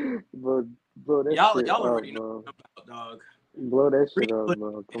 Bro, that Y'all shit already up, know bro. about dog. Blow that shit up,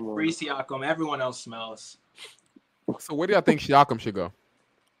 bro. Come on. Free Siakam. Everyone else smells. So where do y'all think Siakam should go?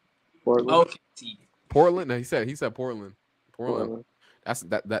 Portland. OKC. Portland? No, he said Portland. Portland.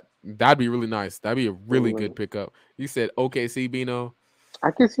 That'd be really nice. That'd be a really good pickup. You said OKC, Bino. I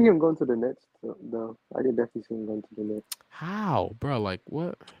can see him going to the Nets, though. I can definitely see him going to the Nets. How, bro? Like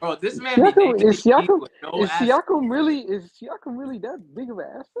what? Bro, this man Is Siakam with Siakam really that big of an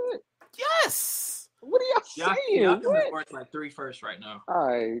asset? Yes. What are y'all saying? Siakam is What? worth like 3 firsts right now. All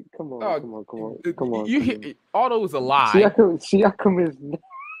right, come on. You hear all those a lie. Siakam is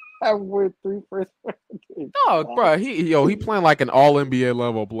not worth 3 first round picks. No, bro. He playing like an all NBA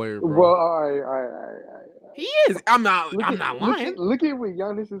level player, bro. Well, all right. He is. I'm not lying. Look at what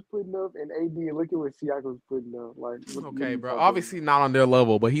Giannis is putting up and AD, and look at what Siakam's putting up. Like, Okay, bro. Obviously not on their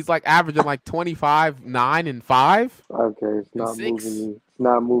level, but he's like averaging like 25, 9, and 5. Okay, it's not 6. moving me. It's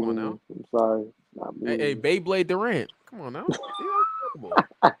not moving now. me. I'm sorry. It's not moving Hey, me. Beyblade Durant. Come on now.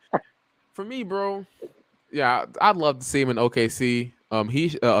 For me, bro. Yeah, I'd love to see him in OKC.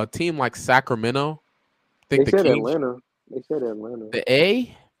 He's a team like Sacramento. I think They said Kings, Atlanta. They said Atlanta. the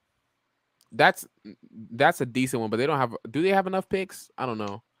A. That's a decent one, but they don't have. Do they have enough picks? I don't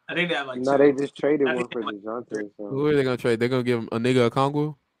know. I think they have like No, two. they just traded I one think for they have like three. DeJounte. Who So are they gonna trade? They're gonna give him a nigga a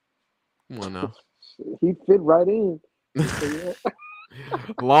Congo. Come on now. he fit right in. So, yeah.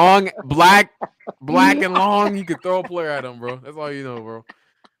 Long, black and long. You could throw a player at him, bro. That's all you know, bro.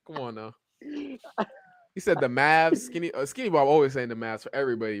 Come on now. He said the Mavs, Skinny Bob always saying the Mavs for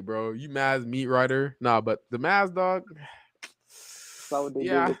everybody, bro. You Mavs meat writer. Nah, but the Mavs, dog. Saw what they did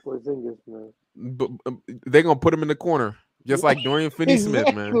Yeah. with Porzingis, man. But they're gonna put him in the corner. Just like Dorian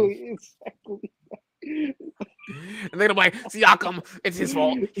Finney-Smith, man. Exactly. And they're like, Siakam, it's his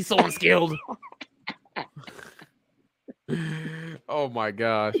fault. He's so unskilled. Oh my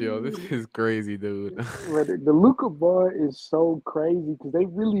gosh, yo, this is crazy, dude. But the Luka bar is so crazy because they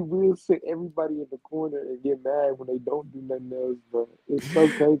really will sit everybody in the corner and get mad when they don't do nothing else, bro. It's so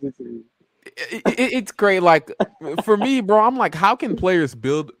crazy to me. It's great. Like for me, bro, I'm like, how can players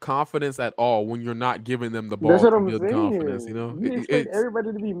build confidence at all when you're not giving them the ball That's what to I'm build confidence? You saying. know, You expect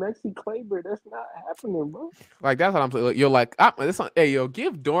everybody to be Maxi Kleber. That's not happening, bro. like that's what I'm saying. You're like, hey, yo,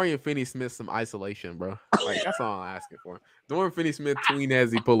 give Dorian Finney-Smith some isolation, bro. Like that's all I'm asking for. Dorian Finney-Smith tween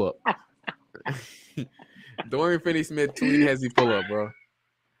hezzy pull up. Dorian Finney-Smith tween hezzy pull up, bro.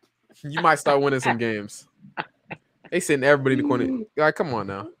 You might start winning some games. They sitting everybody in the corner. Like, come on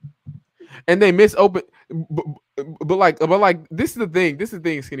now. And they miss open, but like this is the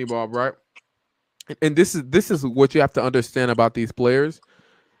thing, Skinny Bob, right? And this is what you have to understand about these players.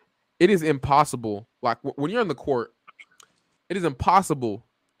 It is impossible. Like when you're on the court, it is impossible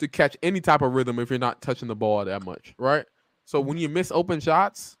to catch any type of rhythm if you're not touching the ball that much, right? So when you miss open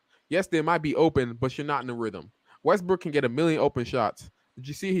shots, yes, they might be open, but you're not in the rhythm. Westbrook can get a million open shots. Did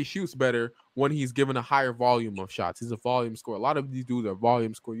you see he shoots better when he's given a higher volume of shots? He's a volume scorer. A lot of these dudes are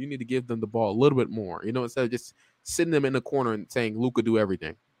volume scorer. You need to give them the ball a little bit more, you know, instead of just sitting them in the corner and saying Luka do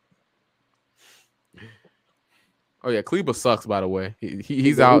everything. Oh yeah, Kleba sucks, by the way.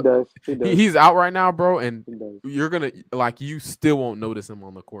 He's out. He does. He's out right now, bro, and you're gonna you still won't notice him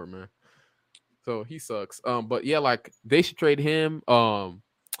on the court, man. So he sucks. But yeah, like they should trade him.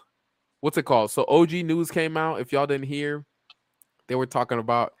 What's it called? So OG news came out. If y'all didn't hear, they were talking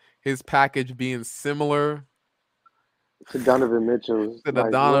about his package being similar to Donovan Mitchell's. To the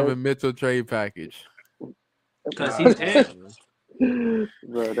Donovan Mitchell trade package. Because he's dead.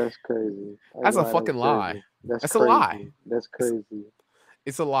 Bro, that's crazy. That's a fucking lie. That's a lie. That's crazy.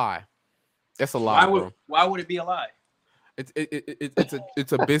 It's a lie. That's a lie, bro. Why would it be a lie?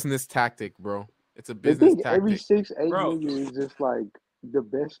 It's a business tactic, bro. It's a business tactic. Every 6'8" nigga is just like the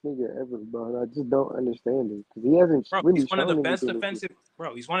best nigga ever, bro. I just don't understand it because he hasn't really. He's one of the best defensive.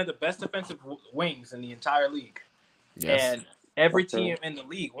 Bro, he's one of the best defensive wings in the entire league. Yes. And every team in the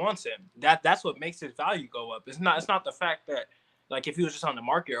league wants him. That's what makes his value go up. It's not the fact that like if he was just on the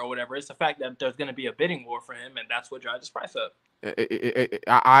market or whatever. It's the fact that there's going to be a bidding war for him, and that's what drives his price up.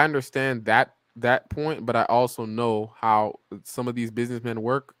 I understand that point, but I also know how some of these businessmen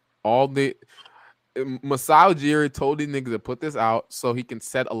work. Masai Ujiri told these niggas to put this out so he can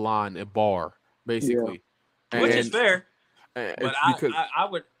set a line, a bar, basically. Yeah. Which is fair. But I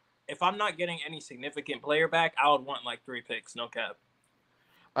would, if I'm not getting any significant player back, I would want like 3 picks, no cap.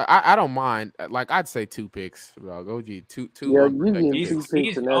 I don't mind. Like I'd say 2 picks. OG, two. Yeah, you 2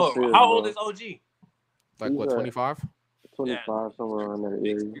 picks. How old is OG? Like what, 25? 25, somewhere around that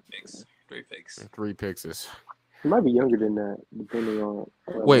area. 3 picks. 3 picks is. He might be younger than that, depending on.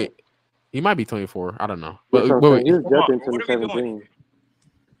 Wait, he might be 24. I don't know. But wait. He was drafted in 2017.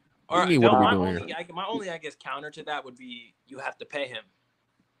 Or what are we doing here? My only, I guess, counter to that would be you have to pay him.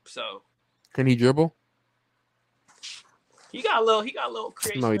 So. Can he dribble? He got a little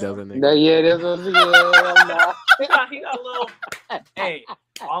creation. No, he doesn't. Yeah, that's what he got a little. Hey,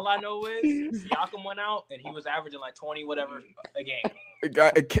 all I know is Siakam went out and he was averaging like 20 whatever a game.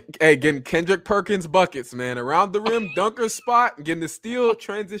 Hey, getting Kendrick Perkins buckets, man, around the rim, dunker spot, getting the steal,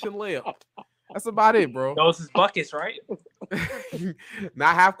 transition layup. That's about it, bro. Those is buckets, right?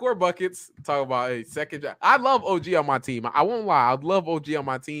 Not half court buckets. Talk about a second job. I love OG on my team. I won't lie. I'd love OG on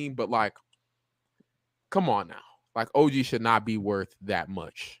my team, but like, come on now. Like OG should not be worth that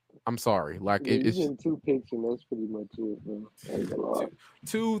much. I'm sorry. Like it's 2 picks and that's pretty much it, bro.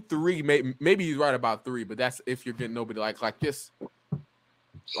 2, 3. Maybe he's right about 3, but that's if you're getting nobody like this.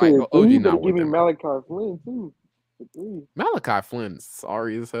 Like OG not give me Malachi Flynn too. Malachi Flynn,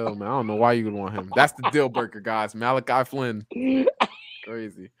 sorry as hell, man. I don't know why you would want him. That's the deal breaker, guys. Malachi Flynn,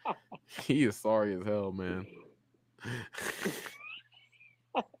 crazy. He is sorry as hell, man.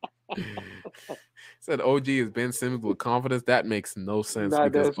 Said OG is Ben Simmons with confidence. That makes no sense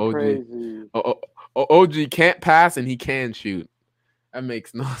because OG can't pass and he can shoot. That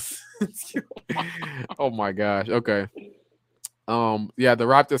makes no sense. Oh my gosh. Okay. Yeah, the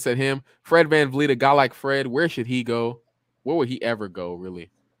Raptors said him. Fred VanVleet, a guy like Fred, where should he go? Where would he ever go, really?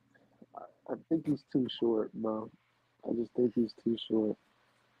 I think he's too short, bro. I just think he's too short.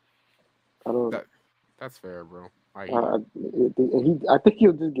 I don't. That that's fair, bro. I think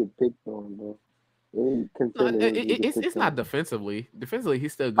he'll just get picked on, bro. Any No, contender, he'll just get it's picked not on. defensively. Defensively,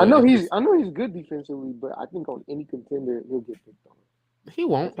 he's still I good. know It's he's just I know he's good defensively, but I think on any contender he'll get picked on. he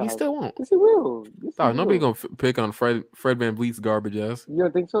won't. That's He how. still won't. Yes, he will. Yes, he Dog, nobody will. gonna pick on Fred VanVleet's garbage ass. You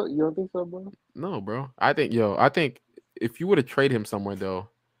don't think so? You don't think so, bro? No, bro. I think if you were to trade him somewhere though,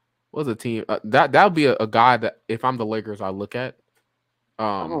 what's a team that would be a guy that if I'm the Lakers, I look at.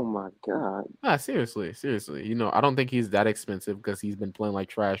 Oh my god. Nah, seriously. You know, I don't think he's that expensive because he's been playing like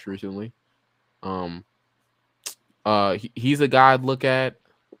trash recently. He's a guy I'd look at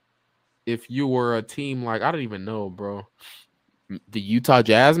if you were a team like I don't even know, bro. The Utah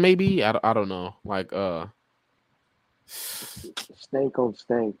Jazz, maybe. I don't know. Like Stank on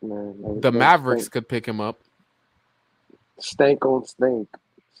stank, man. Like, the that's Mavericks could pick him up. stank on stank.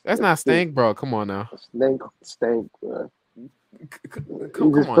 That's not stank, bro. Come on now. Stank, stank, bro.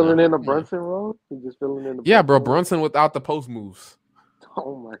 Come He's just on filling now. in a Come on. Brunson role. He's just filling in the Yeah, bro. role? Brunson without the post moves.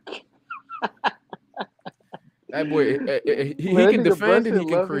 Oh my god. That boy, he Man, that can nigga defend and he Brunson can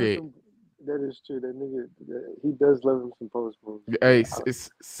love him create. that is true. That nigga, he does love him some post moves. Hey, it's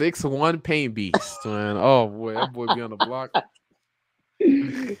 6'1" paint beast, man. Oh boy, that boy be on the block.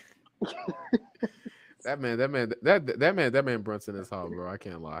 That man Brunson is hot, bro. I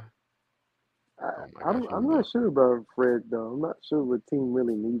can't lie. Oh my gosh, I'm not sure about Fred though. I'm not sure what team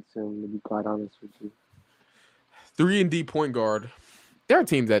really needs him. To be quite honest with you, 3-and-D point guard. There are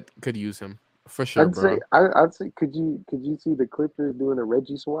teams that could use him for sure, bro. I'd say, could you see the Clippers doing a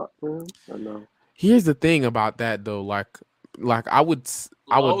Reggie swap for him? Or no? Here's the thing about that though, like I would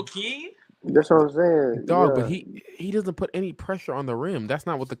Low key. That's what I'm saying, dog, yeah. but he doesn't put any pressure on the rim. That's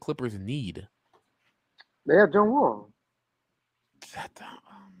not what the Clippers need. They have John Wall. Oh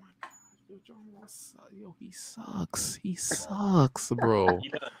my god, John Wall he sucks. He sucks, bro.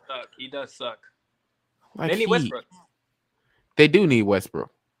 He does suck. Like They need Westbrook. They do need Westbrook.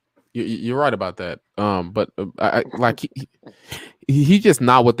 You're right about that. But he's just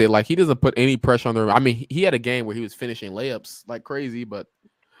not what they like. He doesn't put any pressure on the rim. I mean, he had a game where he was finishing layups like crazy, but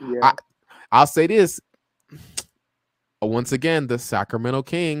Yeah. I'll say this. Once again, the Sacramento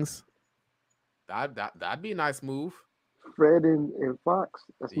Kings. That'd be a nice move. Fred and Fox.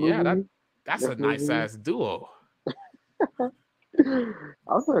 That's that's a nice ass duo.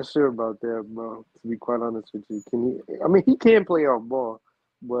 I'm not sure about that, bro. To be quite honest with you, can he? I mean, he can play off ball,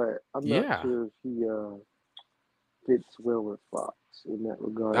 but I'm not sure if he fits well with Fox in that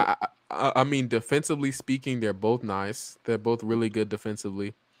regard. I mean, defensively speaking, they're both nice. They're both really good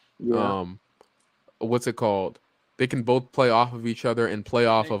defensively. Yeah. What's it called? They can both play off of each other and play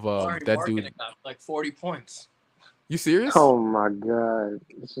off of that dude. Got like 40 points. You serious? Oh my god,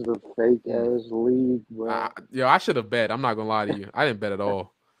 this is a fake ass league, bro. I should have bet. I'm not gonna lie to you. I didn't bet at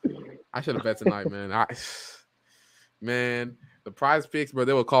all. I should have bet tonight, man. Man, the prize picks, bro.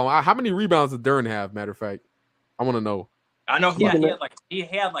 They will call him. How many rebounds did Duran have? Matter of fact, I want to know. I know he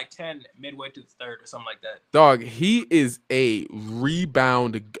had like 10 midway to the third or something like that. Dog, he is a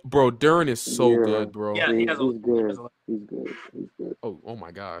rebound, bro. Duran is so good, bro. Yeah, he's good. He's good. Oh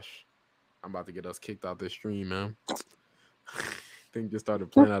my gosh. I'm about to get us kicked out this stream, man. Thing just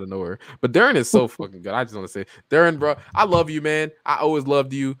started playing out of nowhere. But Darren is so fucking good. I just want to say, Darren, bro, I love you, man. I always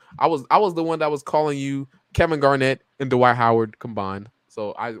loved you. I was the one that was calling you Kevin Garnett and Dwight Howard combined.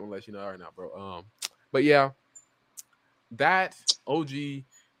 So I just want to let you know right now, bro. But yeah, that OG.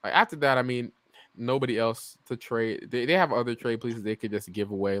 Like after that, I mean, nobody else to trade. They have other trade pieces they could just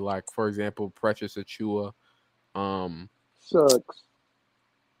give away. Like for example, Precious Achua. Sucks.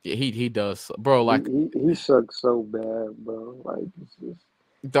 Yeah, he does, bro. Like he sucks so bad, bro. Like it's just,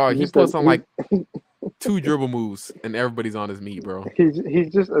 dog, he puts on like 2 dribble moves and everybody's on his meat, bro. He's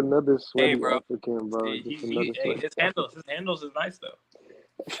just another sweaty bro. African, bro. His handles is nice though.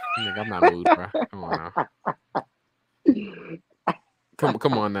 Nigga, I'm not moved, bro. Come on now.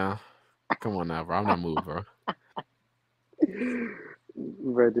 Come on now. Come on now, bro. I'm not moved, bro.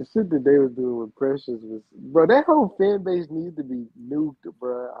 Bro, the shit that they were doing with Precious was, bro, that whole fan base needs to be nuked,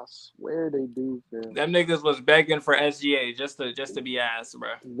 bro. I swear they do, fam. Them niggas was begging for SGA just to be asked, bro.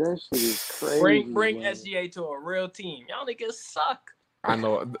 That shit is crazy. Bring bro. SGA to a real team. Y'all niggas suck. I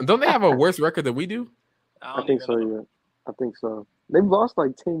know. Don't they have a worse record than we do? I think so, yeah. I think so. They've lost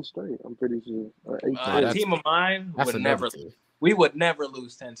like 10 straight, I'm pretty sure. A team of mine would never. We would never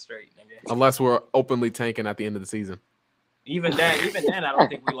lose 10 straight, nigga. Unless we're openly tanking at the end of the season. Even then, I don't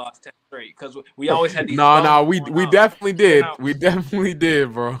think we lost 10 straight because we always had these. No, we going definitely out. did. Now, We definitely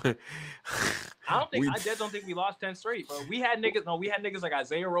did, bro. I just don't think we lost 10 straight, bro. We had niggas. No, we had niggas like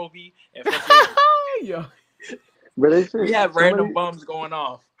Isaiah Roby and Yo. But they said we have random bums going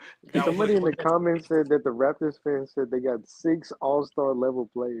off. Somebody in the comments said that the Raptors fans said they got 6 All-Star level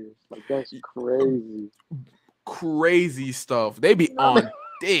players. Like that's crazy. Crazy stuff. They be on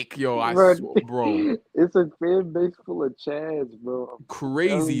dick, yo. I Bro, swear, bro. It's a fan base full of chads, bro. I'm telling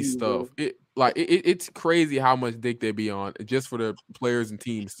Crazy you, stuff. bro. It's crazy how much dick they be on just for the players and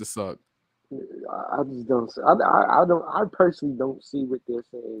teams to suck. I just don't. I don't. I personally don't see what they're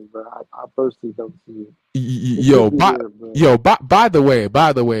saying, bro. I personally don't see it. By the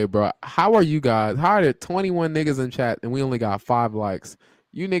way, bro. How are you guys? How are there 21 niggas in chat and we only got 5 likes?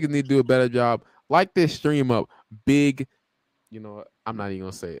 You niggas need to do a better job. Like this stream up, big. You know what? I'm not even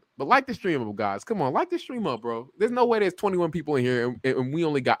gonna say it, but like the stream up, guys. Come on, like the stream up, bro. There's no way there's 21 people in here and we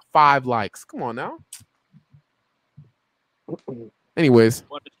only got 5 likes. Come on now. Anyways,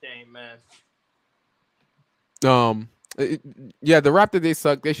 what a shame, man. The Raptors, they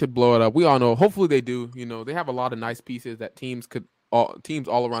suck. They should blow it up. We all know. Hopefully they do. You know, they have a lot of nice pieces that teams all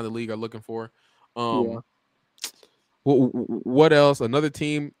around the league are looking for. What else? Another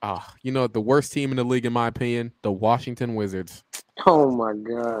team. The worst team in the league, in my opinion, the Washington Wizards. Oh my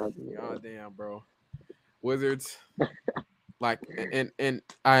god. God damn, bro. Wizards.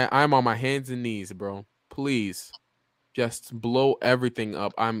 I'm on my hands and knees, bro. Please. Just blow everything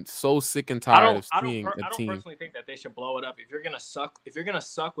up. I'm so sick and tired of seeing a team. I don't personally think that they should blow it up. If you're gonna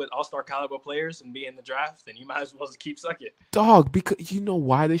suck with all-star caliber players and be in the draft, then you might as well just keep sucking. Dog, because you know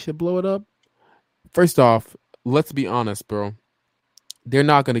why they should blow it up? First off, let's be honest, bro. They're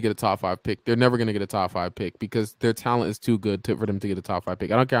not going to get a top 5 pick. They're never going to get a top 5 pick because their talent is too good for them to get a top 5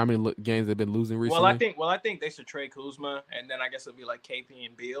 pick. I don't care how many games they've been losing recently. Well, I think they should trade Kuzma, and then I guess it'll be like KP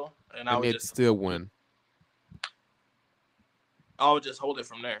and Beal, and they'd still win. I would just hold it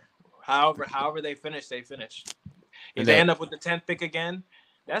from there. However they finish, they finish. If they end up with the 10th pick again,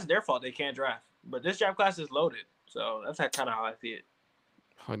 that's their fault. They can't draft. But this draft class is loaded, so that's kind of how I see it.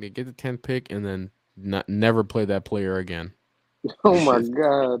 They get the 10th pick and then never play that player again. Oh my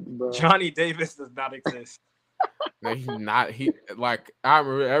god, bro. Johnny Davis does not exist. He's not. I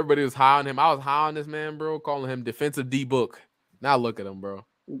remember everybody was high on him. I was high on this man, bro, calling him defensive D book. Now look at him, bro.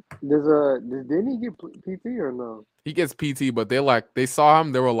 Didn't he get PT or no? He gets PT, but they saw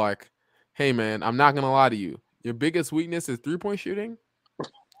him. They were like, "Hey, man, I'm not gonna lie to you. Your biggest weakness is 3-point shooting.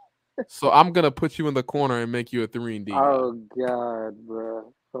 So I'm gonna put you in the corner and make you a 3-and-D guy." Oh god,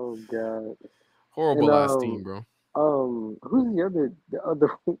 bro. Oh god. Horrible ass team, bro. Who's the other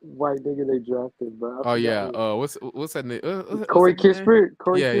white nigga they drafted, bro? Oh yeah. What's that name? Corey Kispert.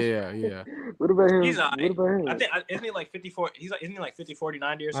 Yeah. What about him? He's what about him? I think isn't he like 54? Isn't he like 50,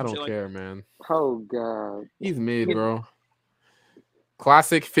 90 or something? I don't care, man. Oh god. He's mid, bro.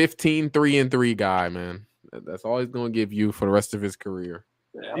 Classic 15 3-and-3 guy, man. That's all he's gonna give you for the rest of his career.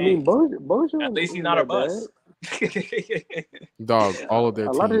 I mean, Bojan. At least he's not a bust. Dog, all of their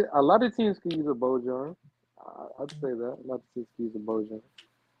a lot of teams can use a Bojan. I'd say that. A lot of teams can use a Bojan.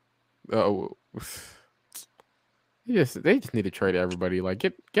 They just need to trade everybody. Like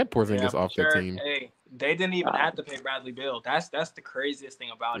get Porzingis off their team. Hey, they didn't even have to pay Bradley Beal. That's the craziest thing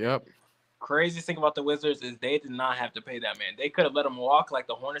about it. Craziest thing about the Wizards is they did not have to pay that man. They could have let him walk like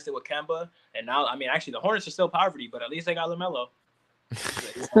the Hornets did with Kemba. And now, I mean, actually, the Hornets are still poverty, but at least they got LaMelo.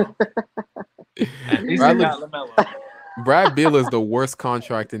 At least they got LaMelo. Brad Beal is the worst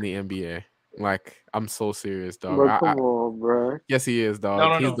contract in the NBA. Like, I'm so serious, dog. Bro, come on, bro. Yes, he is,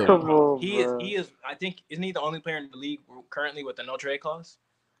 dog. No. Come on, he is. I think isn't he the only player in the league currently with a no trade clause?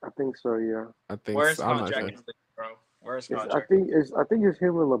 I think so. Yeah. I think. Where's so. contract, bro? Where's contract? I think it's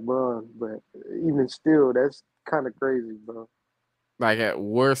him and LeBron, but even still, that's kind of crazy, bro. Like at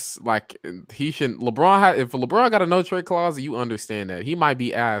worst, like he shouldn't. If LeBron got a no trade clause, you understand that he might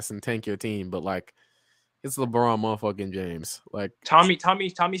be ass and tank your team, but like. It's LeBron motherfucking James. Like Tommy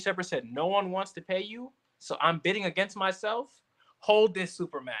Shepard said, no one wants to pay you, so I'm bidding against myself. Hold this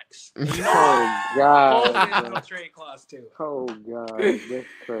Supermax. You know oh God! Hold this no trade clause too. Oh God, that's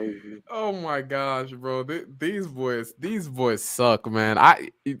crazy. Oh my gosh, bro! These boys suck, man.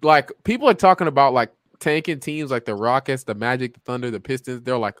 People are talking about like tanking teams like the Rockets, the Magic, the Thunder, the Pistons.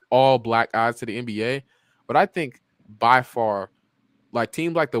 They're like all black eyes to the NBA, but I think by far. Like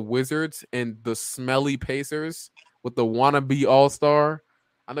teams like the Wizards and the smelly Pacers with the wannabe all-star.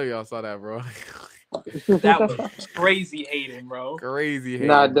 I know y'all saw that, bro. That was crazy hating, bro. Crazy hating,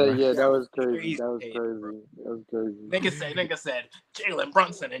 Nah, bro. that was crazy. Crazy That was hating, bro. crazy. That was crazy. Nigga said Jalen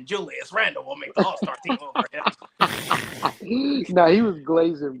Brunson and Julius Randle will make the All-Star team over him. Nah, he was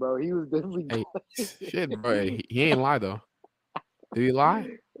glazing, bro. He was definitely. Hey, shit, bro. He ain't lie though. Did he lie?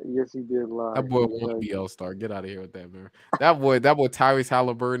 Yes, he did lie. That boy won't be All-Star. Get out of here with that, man. That boy Tyrese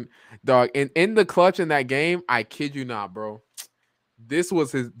Halliburton, dog. In the clutch in that game, I kid you not, bro. This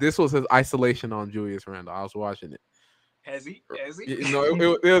was his isolation on Julius Randle. I was watching it. Has he? You know,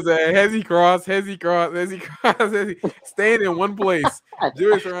 it was a hezzy cross, staying in one place.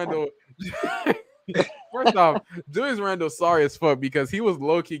 Julius Randle. First off, Julius Randle sorry as fuck because he was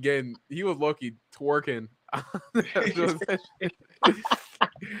low key twerking. He was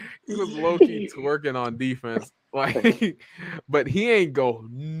low key twerking on defense, like, but he ain't go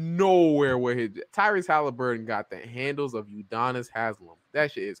nowhere with his. Tyrese Halliburton got the handles of Udonis Haslem.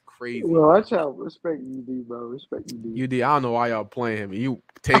 That shit is crazy. Well, watch out. Respect UD, bro. Respect UD. UD, I don't know why y'all playing him. You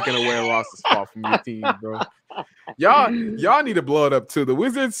taking away a roster spot from your team, bro. Y'all need to blow it up too. The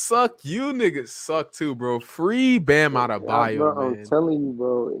Wizards suck. You niggas suck too, bro. Free Bam out of bio, bro, man. I'm telling you,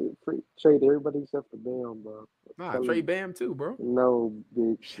 bro. Trade everybody except for Bam, bro. Nah, trade Bam too, bro. No,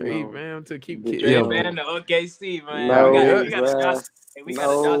 bitch. Trade Bam to keep Bitch, Trade yo. Bam to OKC, man. No, We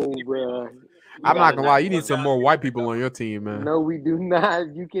got bro. I'm not gonna lie, you need some more white people on your team, man. No, we do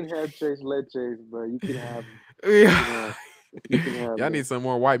not. You can have Chase, let Chase, bro. You can have. Yeah. You can have Y'all need some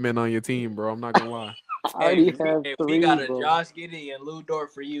more white men on your team, bro. I'm not gonna lie. I already have we three, got a bro. Josh Giddey and Lou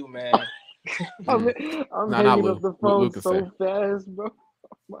Dort for you, man. I'm Nah, hanging not up the Lou. phone Luka so said. fast, bro.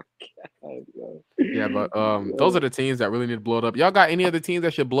 Oh my god, yo. Yeah, but those are the teams that really need to blow it up. Y'all got any other teams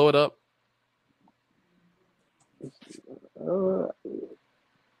that should blow it up?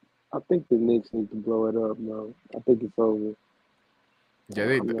 I think the Knicks need to blow it up, bro. I think it's over.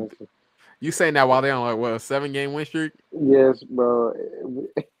 Yeah, you saying that while they're on like a 7-game win streak? Yes, bro.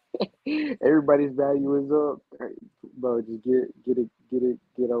 Everybody's value is up, bro. Just get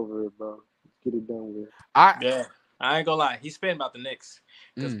over it, bro. Get it done with. I ain't gonna lie. He's spitting about the Knicks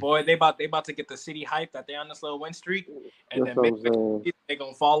because boy, they about to get the city hype that they're on this little win streak, and That's then they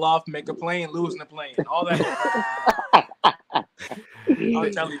gonna fall off, make a play, and lose in the play, and all that.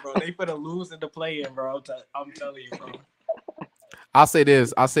 I'm telling you, bro. They finna lose in the play, in bro. I'm telling you, bro. I'll say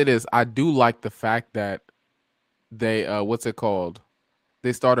this. I do like the fact that they what's it called?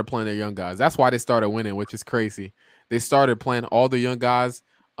 They started playing their young guys. That's why they started winning, which is crazy. They started playing all the young guys.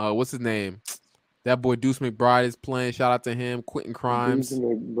 What's his name? That boy Deuce McBride is playing. Shout out to him. Quentin Crimes. Deuce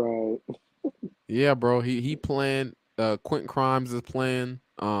McBride. Yeah, bro. He playing. Quentin Crimes is playing.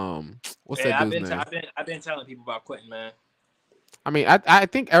 What's that dude's name? I've been telling people about Quentin, man. I mean, I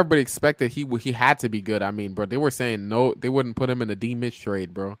think everybody expected he had to be good. I mean, bro, they were saying no, they wouldn't put him in the D Mitch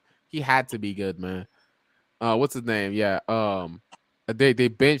trade, bro. He had to be good, man. What's his name? Yeah. They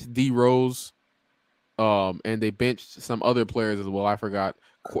benched D Rose, and they benched some other players as well. I forgot.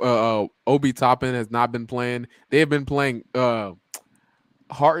 Obi Toppin has not been playing. They have been playing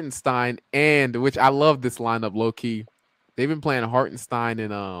Hartenstein and which I love this lineup low key. They've been playing Hartenstein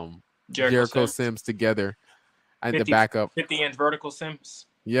and Jericho Sims together at the backup. 50-inch vertical Sims.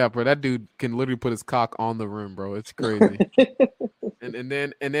 Yeah, bro, that dude can literally put his cock on the rim, bro. It's crazy. and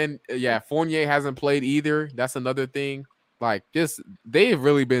then yeah, Fournier hasn't played either. That's another thing. Like, just they've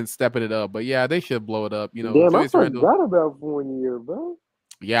really been stepping it up. But yeah, they should blow it up. You know, damn, I forgot about Fournier, bro.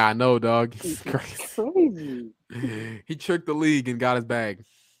 Yeah, I know, dog. He's crazy. He tricked the league and got his bag.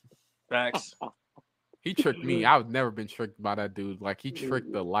 Facts. He tricked me. I've never been tricked by that dude. Like, he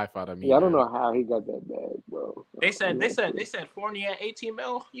tricked the life out of me. Yeah, I don't know how he got that bag, bro. They said Fournier 18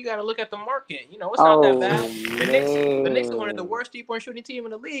 mil. You got to look at the market. You know, it's not that bad. The Knicks are one of the worst 3-point shooting team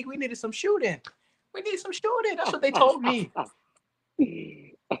in the league. We needed some shooting. That's what they told me.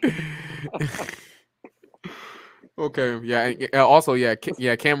 Okay, yeah. Also, yeah.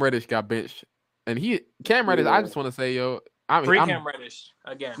 Cam Reddish got benched, and Cam Reddish. I just want to say, yo, Cam Reddish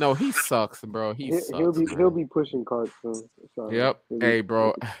again. No, he sucks, bro. He'll be pushing carts soon. Yep. Hey,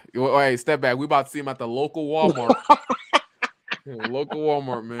 bro. Hey, step back. We about to see him at the local Walmart. Local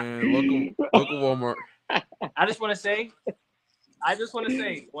Walmart, man. Local Walmart. I just want to say,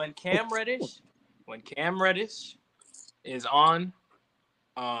 when Cam Reddish is on,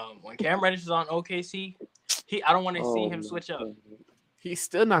 OKC, I don't want to see him switch up. He's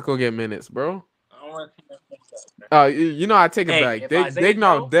still not gonna get minutes, bro. I don't want to see him switch up. You know, I take it back.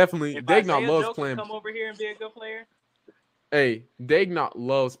 Daignault loves playing. Come over here and be a good player. Hey, Daignault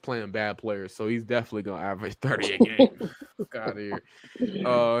loves playing bad players, so he's definitely gonna average 30 a game. Look out of here.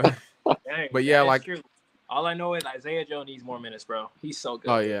 But yeah, like. True. All I know is Isaiah Joe needs more minutes, bro. He's so good.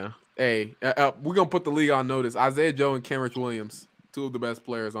 Oh yeah. Hey, we're gonna put the league on notice. Isaiah Joe and Kenrich Williams, two of the best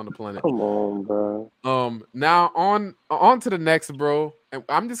players on the planet. Come on, bro. Now on to the next, bro. And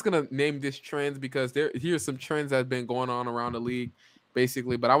I'm just gonna name this trends because here's some trends that have been going on around the league,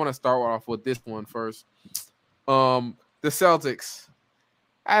 basically. But I want to start off with this one first. The Celtics,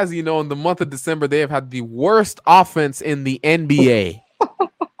 as you know, in the month of December, they have had the worst offense in the NBA.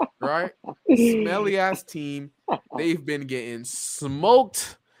 Right? Smelly ass team. They've been getting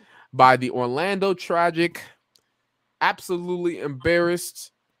smoked by the Orlando Tragic. Absolutely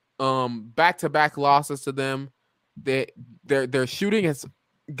embarrassed. Back-to-back losses to them. Their shooting has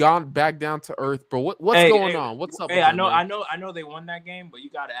gone back down to earth. Bro, what's going on? What's up? Hey, I know they won that game, but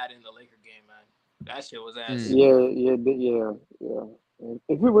you got to add in the Laker game, man. That shit was ass. Yeah.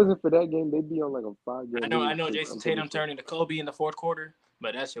 If it wasn't for that game, they'd be on like a 5-game. I know. Jason Tatum turned into Kobe in the fourth quarter,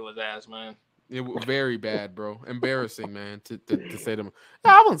 but that shit was ass, man. It was very bad, bro. Embarrassing, man. To say them,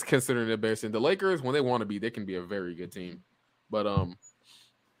 I wasn't considering it embarrassing. The Lakers, when they want to be, they can be a very good team. But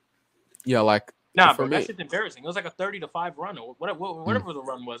yeah, like bro, that shit's embarrassing. It was like a 30-5 run or whatever the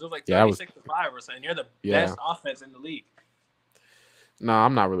run was. It was like 36-5 or something. You're the best offense in the league. No,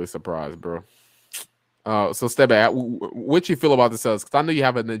 I'm not really surprised, bro. So Steph, what you feel about the Celtics? Because I know you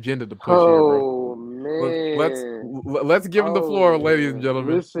have an agenda to push here, bro. Man. Let's give them the floor, ladies and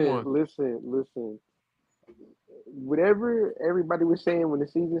gentlemen. Listen. Whatever everybody was saying when the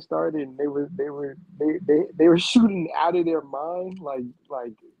season started, and they were shooting out of their mind, like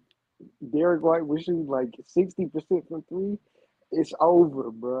Derek White was shooting like 60% from three. It's over,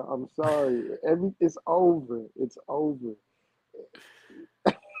 bro. I'm sorry. It's over. It's over.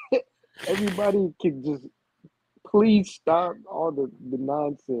 Everybody can just please stop all the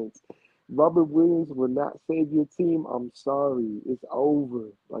nonsense. Robert Williams will not save your team. I'm sorry. It's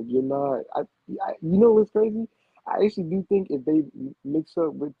over. Like, you're not. You know what's crazy? I actually do think if they mix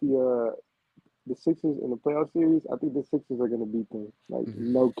up with the Sixers in the playoff series, I think the Sixers are going to beat them. Like,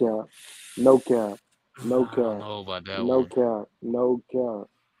 no cap. I don't know about that No cap.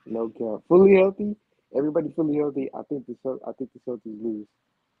 Fully healthy. Everybody fully healthy. I think the Celtics lose.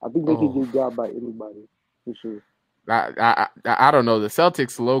 I think they can get got by anybody for sure. I don't know. The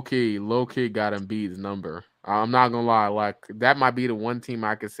Celtics low key got Embiid's number. I'm not gonna lie. Like, that might be the one team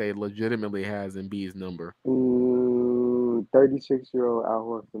I could say legitimately has Embiid's number. 36-year-old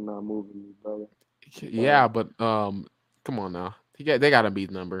Al Horford not moving me, brother. Yeah, but come on now. They got Embiid's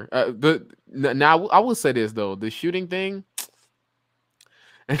number. Now I will say this though, the shooting thing.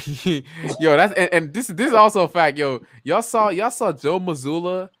 Yo, that's and this is also a fact. Yo, y'all saw Joe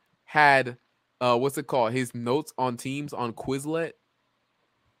Mazzulla had what's it called? His notes on teams on Quizlet.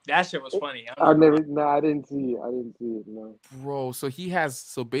 That shit was funny. I didn't see it. No, bro. So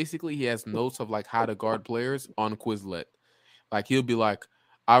basically he has notes of like how to guard players on Quizlet. Like, he'll be like,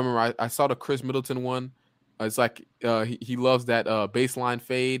 I remember I saw the Chris Middleton one. It's like he loves that baseline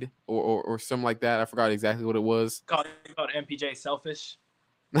fade or something like that. I forgot exactly what it was. Called MPJ selfish.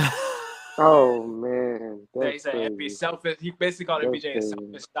 Oh man, he said MPJ selfish. He basically called MPJ a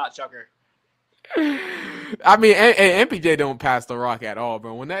selfish shot chucker. I mean, and MPJ don't pass the rock at all,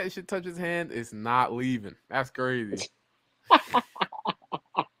 bro. When that shit touches his hand, it's not leaving. That's crazy.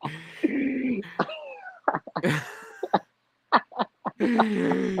 Yo,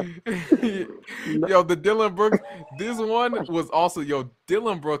 the Dylan Brooks. This one was also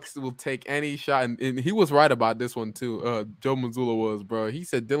Dylan Brooks will take any shot, and he was right about this one too. Joe Mazzulla was, bro. He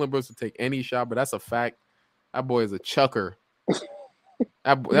said Dylan Brooks will take any shot, but that's a fact. That boy is a chucker.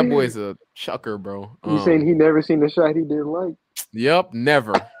 That boy is a chucker, bro. You saying he never seen a shot he didn't like? Yep,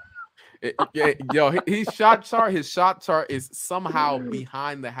 never. His shot chart is somehow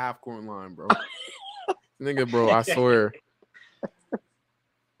behind the half court line, bro. Nigga, bro, I swear.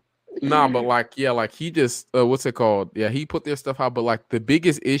 Nah, but he just what's it called? Yeah, he put their stuff out, but like the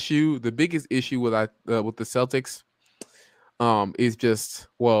biggest issue with the Celtics, is just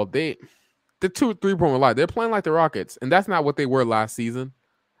the 2-3-point line. They're playing like the Rockets, and that's not what they were last season.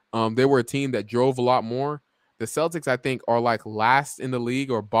 They were a team that drove a lot more. The Celtics, I think, are like last in the league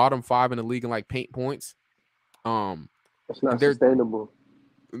or bottom 5 in the league in like paint points. It's not sustainable.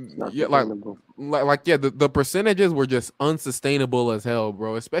 The percentages were just unsustainable as hell,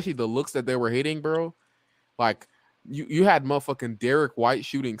 bro. Especially the looks that they were hitting, bro. Like, you had motherfucking Derek White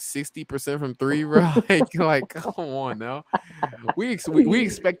shooting 60% from three, bro. like, come on now. We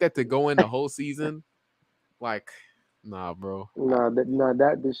expect that to go in the whole season. Like, nah, bro.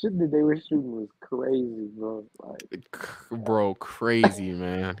 The shit that they were shooting was crazy, bro. Bro, crazy,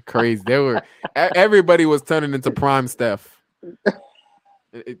 man, crazy. Everybody was turning into prime Steph.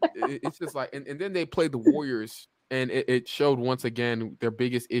 It's just like, and then they played the Warriors, and it showed once again their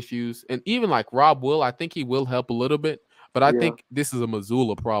biggest issues. And even like Rob will, I think he will help a little bit, but I Yeah, think this is a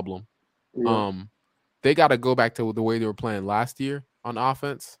Missoula problem. yeah. Um, they got to go back to the way they were playing last year on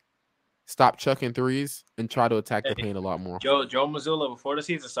offense. Stop chucking threes and try to attack the Hey, paint a lot more. Joe Mazzulla, before the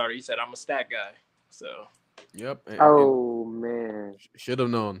season started, he said, "I'm a stat guy." So Yep, and Oh man, should have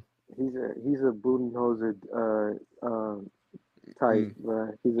known. he's a Budenholzer type, Mm,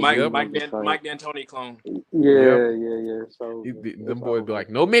 bro. He's a Mike yep, Mike Budenholzer Dan, type. Mike D'Antoni clone. yep. Yeah. So Them it's boys be over. like,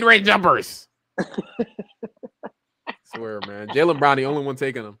 no mid range jumpers. Swear, man. Jalen Brown, the only one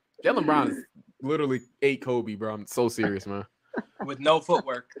taking them. Jalen Brown is literally ate Kobe, bro. I'm so serious, man. With no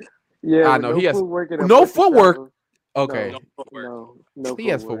footwork. Yeah, I with know no he has footwork and a no bunch of footwork. travels. Okay, No No, footwork. no he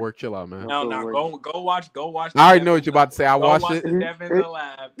has footwork. footwork. Chill out, man. No No, footwork. go watch the I already Steph know in what you're the about to say. I go watched watch it. the Steph in the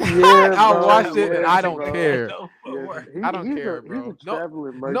lab. Yeah, I bro. watched it, and Yes, I don't bro. care. No Yes, footwork. I don't care, he's a bro. No,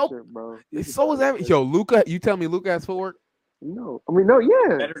 traveling nope. merchant, bro. He's a So is traveling that. Yo, merchant. Luca. You tell me Luca has footwork. No, I mean no.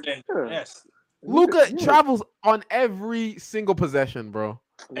 Yeah, Better than yeah. yes. Luca Yeah. travels on every single possession, bro.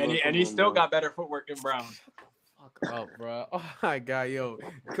 And Bro, he, and come he on, still bro. got better footwork than Brown. Fuck up, bro. Oh my god, yo,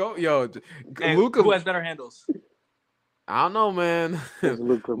 Hey, Luca. who has better handles? I don't know, man. It's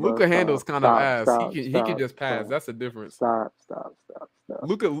Luca, bro. Luca handles Stop, kind of stop, ass. stop, He can stop, just pass. stop, That's the difference. stop, stop, stop, stop,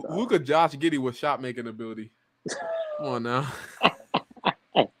 stop. Luca Josh Giddey with shot making ability. Come on now.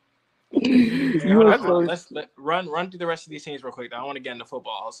 Hey, You hold are on. so. Run through the rest of these teams real quick. I want to get into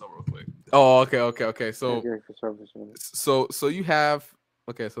football also real quick. Oh, okay. So Okay, for sure. so you have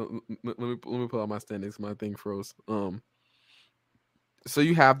okay. So let me pull out my standings. My thing froze. So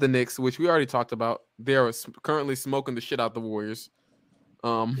you have the Knicks, which we already talked about. They are currently smoking the shit out the Warriors.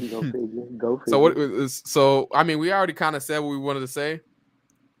 Go figure. Go So figure. what is so? I mean, we already kind of said what we wanted to say.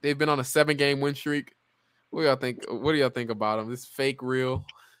 They've been on a 7-game win streak. What do y'all think? What do y'all think about them? This fake real?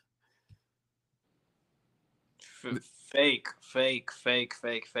 Fake.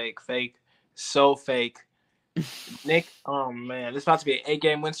 So fake. Nick, oh man, this is about to be an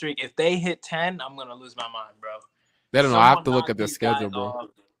 8-game win streak. If they hit 10, I'm gonna lose my mind, bro. They don't know. I have Someone to look knock at their these guys schedule, bro. off.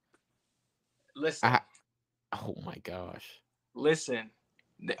 Listen, Oh my gosh. listen.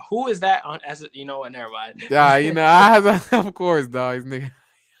 Who is that on? As you know what? Never mind. Yeah, I have, of course, dog. Nigga.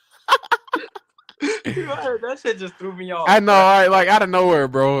 That shit just threw me off. I know, bro. right? Like out of nowhere,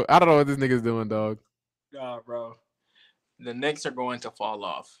 bro. I don't know what this nigga's doing, dog. Nah, bro. The Knicks are going to fall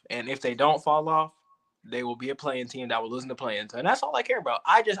off, and if they don't fall off, they will be a playing team that will lose in the play-in. And that's all I care about.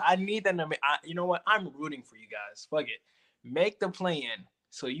 I need them to. You know what? I'm rooting for you guys. Fuck it. Make the play-in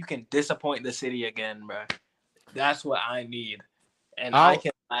so you can disappoint the city again, bro. That's what I need, and I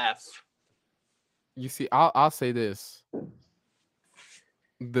can laugh. You see, I'll say this: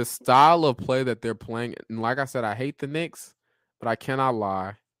 the style of play that they're playing, and like I said, I hate the Knicks, but I cannot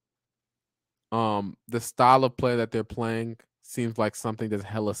lie. The style of play that they're playing seems like something that's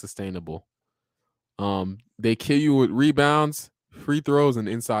hella sustainable. They kill you with rebounds, free throws, and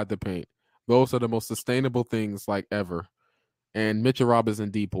inside the paint. Those are the most sustainable things like ever. And Mitchell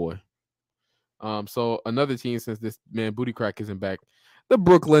Robinson depoy. So another team since this man Booty Crack isn't back, the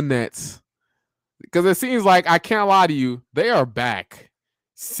Brooklyn Nets. Because it seems like I can't lie to you, they are back.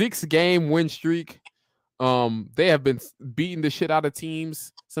 6-game win streak. They have been beating the shit out of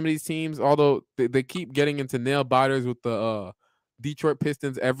teams. Some of these teams, although they keep getting into nail biters with the Detroit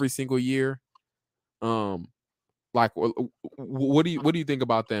Pistons every single year. Like what do you think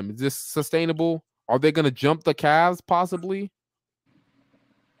about them? Is this sustainable? Are they going to jump the Cavs possibly?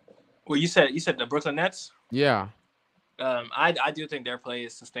 Well, you said the Brooklyn Nets. Yeah. I do think their play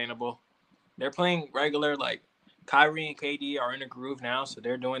is sustainable. They're playing regular, like Kyrie and KD are in a groove now, so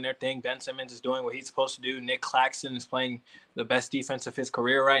they're doing their thing. Ben Simmons is doing what he's supposed to do. Nick Claxton is playing the best defense of his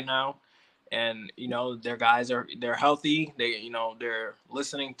career right now, and their guys they're healthy. They're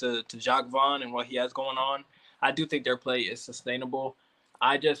listening to Jacques Vaughn and what he has going on. I do think their play is sustainable.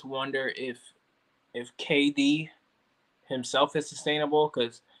 I just wonder if KD himself is sustainable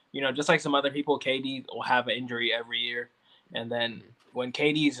because just like some other people, KD will have an injury every year, and then when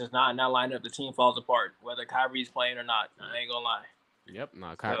KD's is not in that lineup, the team falls apart, whether Kyrie's playing or not. I ain't gonna lie. Yep.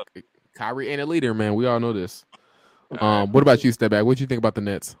 No, Kyrie ain't a leader, man. We all know this. All What about you, Stepback? What do you think about the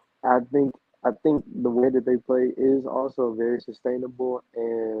Nets? I think the way that they play is also very sustainable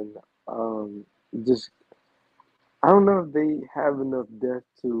and just I don't know if they have enough depth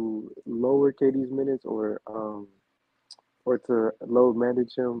to lower KD's minutes or to load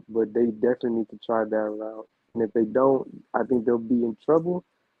manage him, but they definitely need to try that route. And if they don't, I think they'll be in trouble.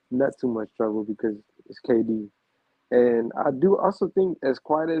 Not too much trouble because it's KD. And I do also think, as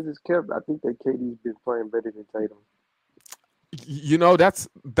quiet as it's kept, I think that KD's been playing better than Tatum.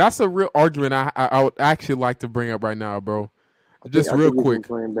 That's a real argument I would actually like to bring up right now, bro. Just I real think he's been quick,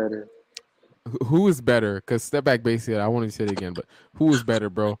 playing better. who is better? Because step back, basically, I want to say it again, but who is better,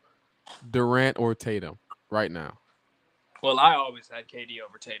 bro? Durant or Tatum right now? Well, I always had KD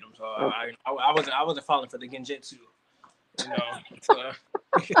over Tatum, so I wasn't falling for the Genjutsu, you know.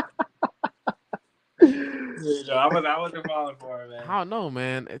 So, I wasn't falling for it, man. I don't know,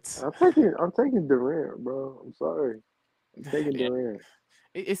 man. I'm taking Durant, bro. I'm sorry. I'm taking Yeah, Durant.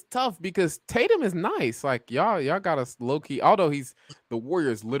 it's tough because Tatum is nice. Like y'all got us low key. Although the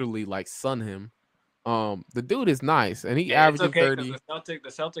Warriors literally like sun him. The dude is nice and he Yeah, it's averaging okay because 30. the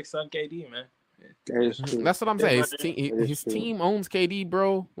Celtics son KD, man. That is true. That's what I'm It is saying. what it is. That is His true. team owns KD,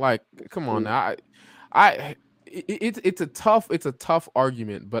 bro. Like, come on True. now. It's a tough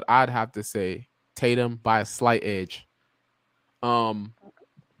argument, but I'd have to say Tatum by a slight edge.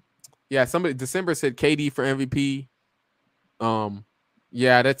 Yeah, somebody December said KD for MVP.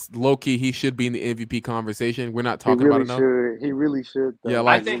 Yeah, that's low key. He should be in the MVP conversation. We're not He talking about really it enough. should. He really should. Though. Yeah, He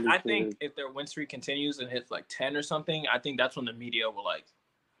like really I should. think if their win streak continues and hits like 10 or something, I think that's when the media will like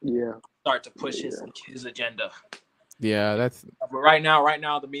Yeah. start to push his agenda. yeah, that's But right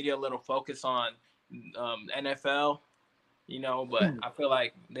now the media a little focus on NFL, you know. But I feel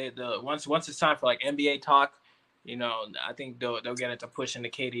like once it's time for like NBA talk, you know, I think they'll get into pushing the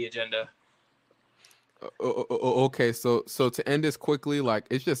KD agenda. okay. So to end this quickly, like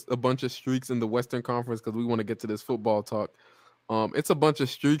it's just a bunch of streaks in the Western Conference because we want to get to this football talk. It's a bunch of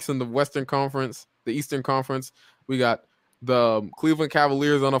streaks in the Western Conference, the Eastern Conference. We got the Cleveland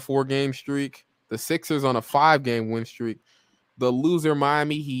Cavaliers on a 4-game streak, the Sixers on a 5-game win streak, the loser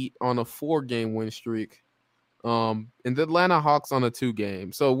Miami Heat on a 4-game win streak, and the Atlanta Hawks on a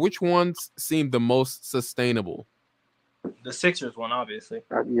 2-game. So which ones seem the most sustainable? The Sixers one, obviously,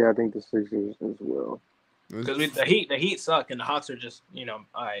 Yeah, I think the Sixers as well. because the Heat suck and the Hawks are just, you know,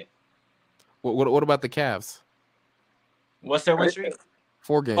 all right. What about the Cavs? What's their win streak?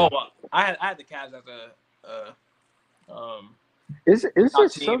 4-game. Oh, well, I had the Cavs as It's Top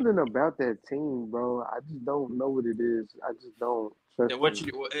just team. something about that team, bro. I just don't know what it is. I just don't trust them.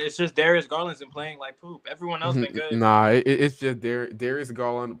 it's just Darius Garland's been playing like poop. Everyone else been good. Nah, it's just Darius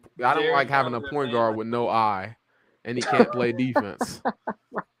Garland. I don't Darius like having a Garland's been point playing guard like with no eye, and he can't play defense.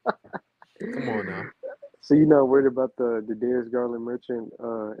 Come on now. So you're not worried about the Darius Garland merchant,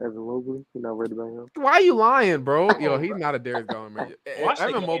 Evan Mobley? You're not worried about him? Why are you lying, bro? Yo, he's not a Darius Garland man. Watch the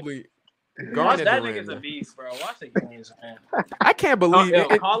Evan game. Mobley, Watch Garnet that Durant, nigga's a man. beast, bro. Watch the games, man. I can't believe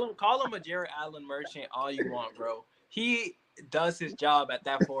it. Call him a Jared Allen merchant all you want, bro. He does his job at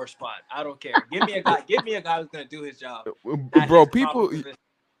that 4 spot. I don't care. Give me a guy who's gonna do his job. at Bro, his people. proper position.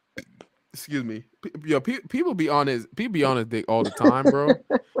 Excuse me. People be on his dick all the time, bro.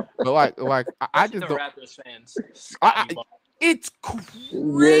 But like I Especially just the don't. Raptors fans. It's Yeah,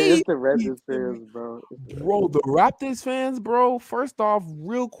 crazy. it's the Raptors fans, bro. Bro, the Raptors fans, bro. First off,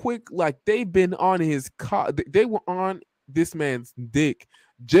 real quick, like they've been on they were on this man's dick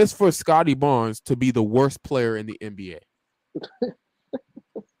just for Scotty Barnes to be the worst player in the NBA.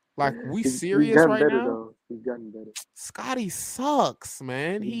 Like, we He's serious gotten right better, now? though. He's gotten better. Scotty sucks,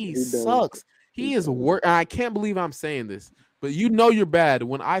 man. He does. sucks. He is worse. I can't believe I'm saying this, but you know you're bad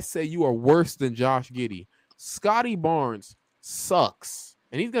when I say you are worse than Josh Giddey. Scotty Barnes sucks,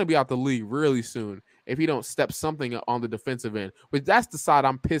 and he's gonna be out the league really soon if he don't step something up on the defensive end. But that's the side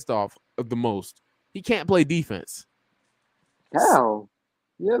I'm pissed off of the most. He can't play defense. How?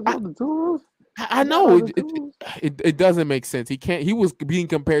 Yeah, the tools. I know it doesn't make sense. He can't. He was being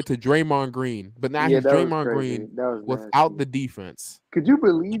compared to Draymond Green, but now he's that was Draymond crazy. Green That was without nasty. the defense. Could you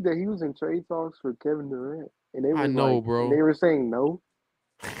believe that he was in trade talks for Kevin Durant? And they I was know, like, bro. and they were saying no.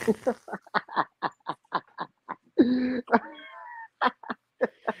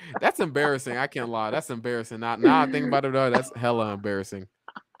 That's embarrassing. I can't lie. That's embarrassing. Now I think about it, though, that's hella embarrassing.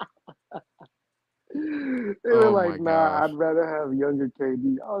 They were Oh my like, nah, gosh. I'd rather have younger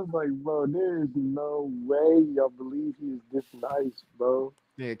KD. I was like, bro, there is no way y'all believe he's this nice, bro.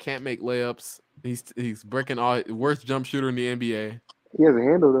 Yeah, can't make layups. He's breaking all worst jump shooter in the NBA. He has a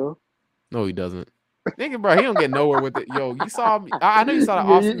handle though. No, he doesn't. Nigga, bro, he don't get nowhere with it. Yo, you saw me. I know you saw the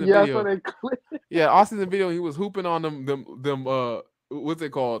Austin I video. saw that clip. Yeah, Austin's video. He was hooping on them. What's it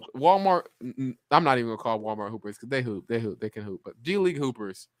called? Walmart. I'm not even gonna call Walmart hoopers because they can hoop. But G League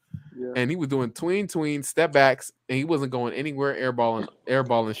hoopers. Yeah. And he was doing tween step backs, and he wasn't going anywhere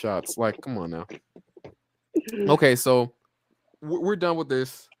airballing shots. Like, come on now. Okay, so we're done with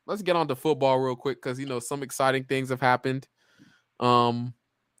this. Let's get on to football real quick because some exciting things have happened. So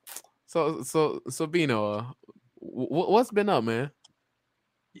Bino, what's been up, man?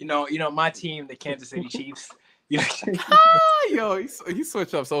 You know my team, the Kansas City Chiefs. Yo, he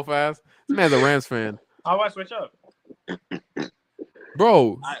switched up so fast. This man's a Rams fan, How do I switch up?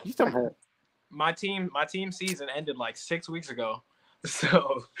 bro. My team season ended like 6 weeks ago.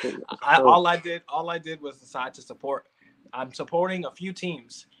 So So, all I did was decide to support. I'm supporting a few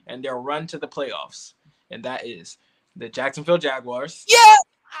teams and their run to the playoffs, and that is the Jacksonville Jaguars,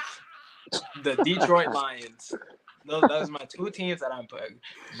 the Detroit Lions. Those are my two teams that I'm putting.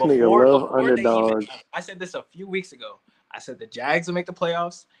 nigga love underdogs. I said this a few weeks ago. I said the Jags will make the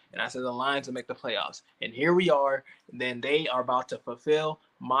playoffs, and I said the Lions will make the playoffs. And here we are. Then they are about to fulfill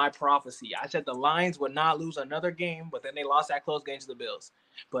my prophecy. I said the Lions would not lose another game, but then they lost that close game to the Bills.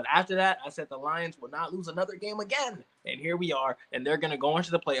 But after that, I said the Lions would not lose another game again. And here we are. And they're going to go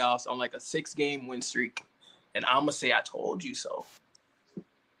into the playoffs on like a 6-game win streak. And I'm going to say I told you so.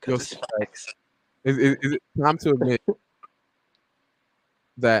 Is it time to admit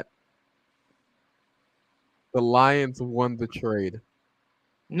that the Lions won the trade?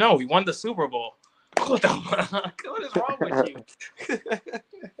 No, we won the Super Bowl. What the fuck? What is wrong with you?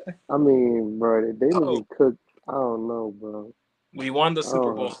 I mean, bro, they didn't cook. I don't know, bro. We won the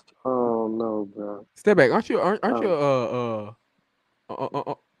Super Bowl. I don't know, bro. Step back. Aren't you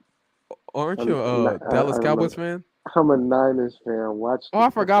Dallas Cowboys fan? I'm a Niners fan. Watch. Oh, I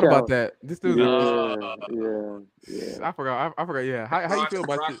forgot about that. This dude. Yeah. I forgot. Yeah. How you feel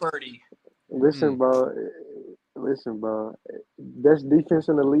about Brock Purdy? Listen, bro. Best defense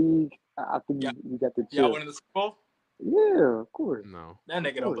in the league. I think we got the chip. Y'all winning the Super Bowl? Yeah, of course. No. That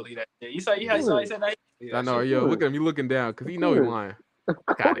nigga don't believe that shit. You saw he said that? I know. Yo, look at him. You looking down because he know he's lying.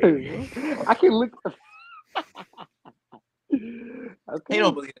 I can look. Okay. He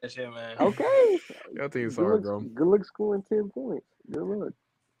don't believe that shit, man. Okay. Your team's sorry, bro. Good luck scoring 10 points. Good luck.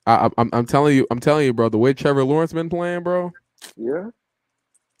 I'm telling you, bro. The way Trevor Lawrence been playing, bro. Yeah.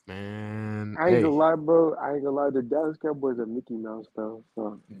 Man, I ain't gonna lie, bro. The Dallas Cowboys are Mickey Mouse, though.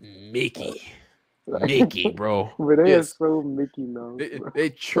 So. Mickey, bro. But they are so Mickey Mouse. They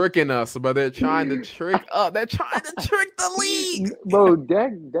tricking us, but they're trying to trick us. They're trying to trick the league. Bro,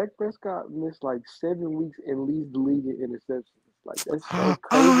 Dak Prescott missed like 7 weeks and leads the league in interceptions. Like that's so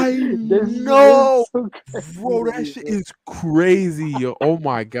crazy. No, so crazy. Bro, that shit is crazy. Yo. Oh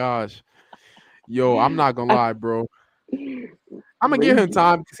my gosh, yo, I'm not gonna lie, bro. I'm gonna give him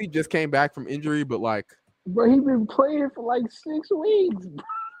time because he just came back from injury, but like, bro, he been playing for like 6 weeks. Bro.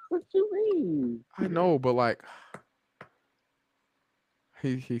 What you mean? I know, but like,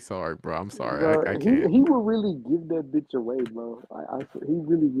 he's sorry, bro. I'm sorry, bro, I can't. He will really give that bitch away, bro. He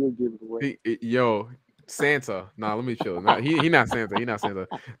really will give it away. Yo, Santa. Nah, let me chill. Nah, he not Santa. He not Santa.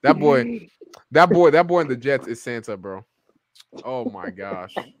 That boy in the Jets is Santa, bro. Oh my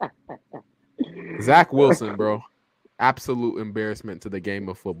gosh. Zach Wilson, bro. Absolute embarrassment to the game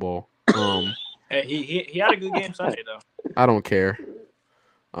of football. Hey, he had a good game Sunday though. I don't care.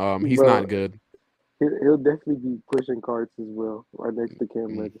 He's not good. He'll definitely be pushing carts as well, right next to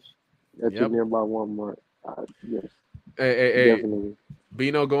Cam Reddish at the nearby Walmart. Yes. Hey, definitely.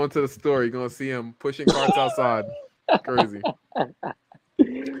 Bino going to the store. You're gonna see him pushing carts outside. Crazy.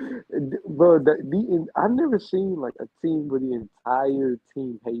 Bro, I've never seen like a team where the entire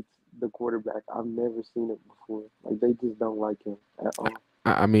team hates the quarterback. I've never seen it before. Like they just don't like him at all.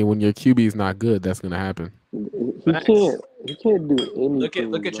 I mean, when your QB is not good, that's gonna happen. He can't do anything.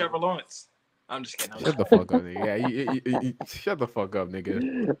 Look at Trevor Lawrence. I'm just kidding. Shut the fuck up, nigga. Yeah, shut the fuck up,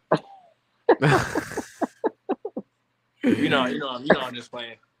 nigga. You know, I'm just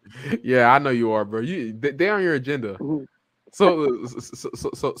playing. Yeah, I know you are, bro. They on your agenda. So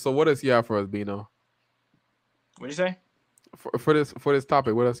what else you have for us, Bino? What'd you say? For this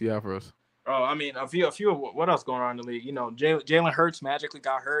topic, what else you have for us? Oh, I mean, a few of what else going on in the league? You know, Jalen Hurts magically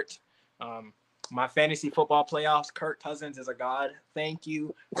got hurt. My fantasy football playoffs, Kirk Cousins is a god. Thank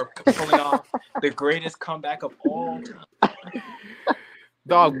you for pulling off the greatest comeback of all time.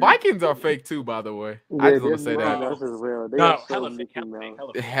 Dog, Vikings are fake too, by the way. Yeah, I just want to say that.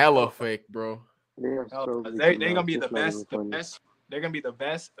 Hella fake, bro. They're gonna be the best. They're gonna be the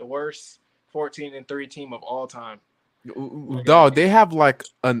best, the worst 14-3 team of all time. Dog, they have like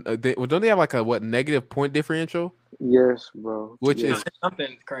don't they have like a negative point differential? Yes, bro. Which is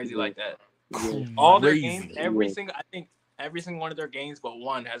something crazy like that. Yeah. All their games, every single one of their games, but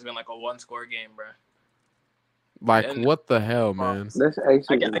one has been like a 1-score game, bro. Like what the hell, man? That's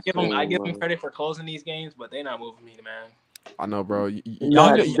actually I give them credit for closing these games, but they're not moving me, man. I know, bro.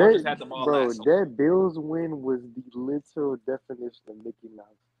 Y'all just had the ball. Bro, that Bills win was the literal definition of Mickey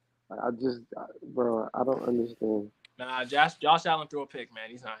Mouse. I don't understand. Nah, Josh Allen threw a pick, man.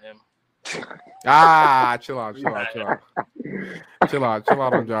 He's not him. Chill out. Chill out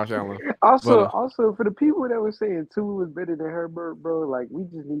on Josh Allen. Also, But also for the people that were saying Tua was better than Herbert, bro, like we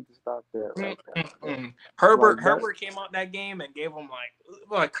just need to stop that right now. Bro. Like that, Herbert came out that game and gave him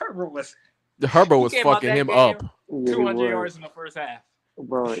like Herbert he was came out fucking that him up. game yeah, he 200 was, yards in the first half.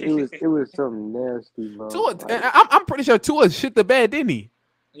 bro. It was something nasty, bro. Tua, Like, I'm pretty sure Tua shit the bed, didn't he?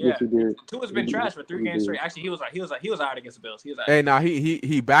 yes, Yeah, he did. Tua's He been did. trash for 3 He games did. straight. Actually, he was out against the Bills. He was out. Hey, now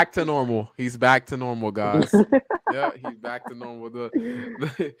he back to normal. He's back to normal, guys. Yeah, he's back to normal.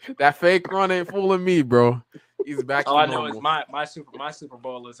 That fake run ain't fooling me, bro. He's back All to I know normal. is my Super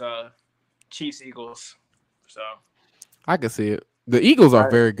Bowl is Chiefs Eagles. So I can see it. The Eagles are I,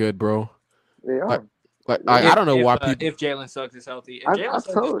 very good, bro. they are. Like Yeah. I don't know why people. if Jalen Suggs is healthy, if I Jalen Suggs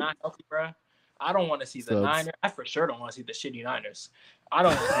is told not healthy, bro, I don't want to see the Suggs. Niners. I for sure don't want to see the shitty Niners. I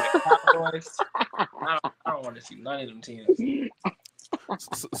don't want to see the Cowboys. I don't want to see none of them teams.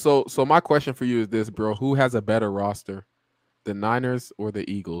 So my question for you is this, bro: who has a better roster, the Niners or the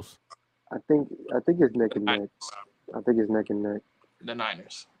Eagles? I think it's neck and neck. I think it's neck and neck. The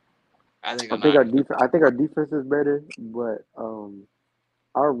Niners. I think I the think our Niners. defense. I think our defense is better, but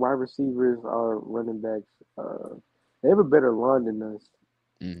our wide receivers, our running backs, they have a better line than us.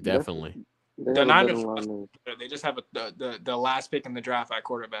 Definitely. They The have a better Niners. line than us. They just have the last pick in the draft at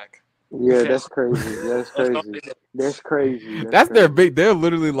quarterback. Yeah, that's crazy. That's crazy. That's crazy. That's their crazy. big. They're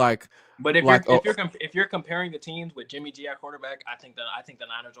literally like. But if Like, if you're comparing the teams with Jimmy G at quarterback, I think the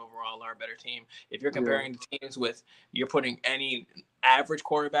Niners overall are a better team. If you're comparing the teams with you're putting any average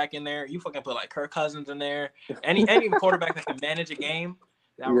quarterback in there, you fucking put like Kirk Cousins in there. Any quarterback that can manage a game,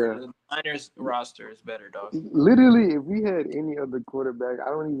 the Niners roster is better, dog. Literally, if we had any other quarterback, I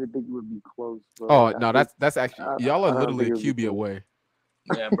don't even think it would be close. Bro. Oh Like, no, that's actually y'all are I don't literally a think it would be QB close. away.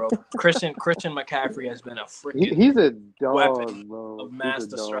 Yeah, bro. Christian McCaffrey has been a freaking He's a dog, weapon bro. of He's mass a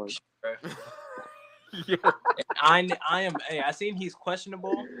dog. destruction, bro. Yeah. And I am. Hey, I seen he's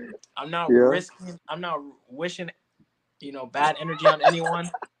questionable. I'm not wishing, bad energy on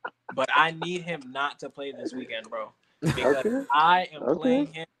anyone. But I need him not to play this weekend, bro. Because Okay. I am playing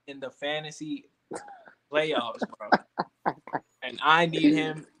him in the fantasy playoffs, bro. And I need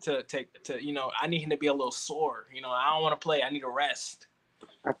him I need him to be a little sore. I don't want to play. I need a rest.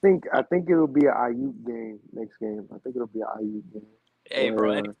 I think it'll be an Ayuk game next game. I think it'll be an Ayuk game. Hey,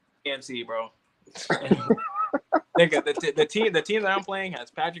 bro, AMC, bro. the team that I'm playing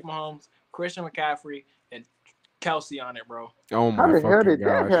has Patrick Mahomes, Christian McCaffrey, and Kelsey on it, bro. Oh How my the hell fucking did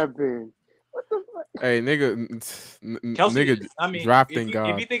that gosh. happen? What the fuck? Hey, nigga, Kelsey, nigga, I mean, drafting if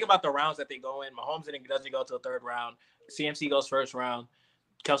God. you think about the rounds that they go in, Mahomes doesn't go to the third round. CMC goes first round.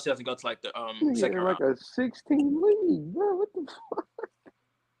 Kelsey doesn't go to like the second like round. a 16 league, bro. What the fuck?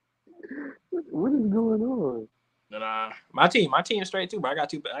 What is going on? Nah, my team straight too, bro. I got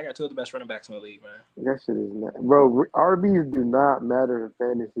two of the best running backs in the league, man. That shit is not, bro. RBs do not matter in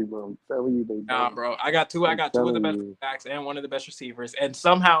fantasy, bro. I'm telling you, they don't. Nah, bro. I got two of the best backs and one of the best receivers, and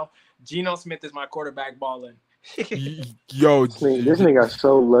somehow Geno Smith is my quarterback balling. Yo, this nigga got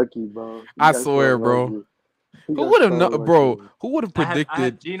so lucky, bro. I swear, bro. Who would have known, bro? Who would have predicted? I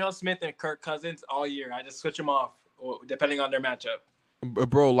had Geno Smith and Kirk Cousins all year. I just switch them off depending on their matchup.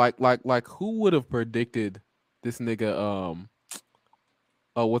 Bro, like, who would have predicted this nigga?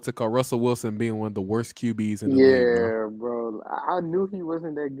 What's it called? Russell Wilson being one of the worst QBs in the league, bro. I knew he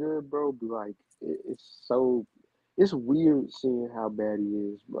wasn't that good, bro. But like, it's weird seeing how bad he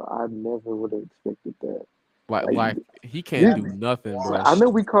is, bro. I never would have expected that. Like he can't do nothing, bro. I know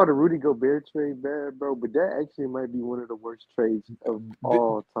we called the Rudy Gobert trade bad, bro, but that actually might be one of the worst trades of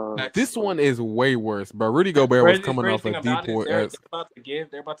all time. This one is way worse, bro. Rudy Gobert was coming off a deport. They're about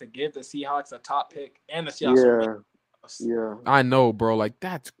to give the Seahawks a top pick, and the Seahawks. Yeah, I know, bro. Like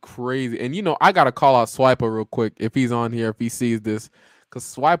that's crazy. And I gotta call out Swiper real quick if he's on here, if he sees this, because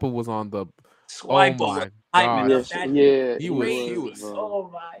Swiper was on the. Swiper. Oh my God. Yeah. He was. Oh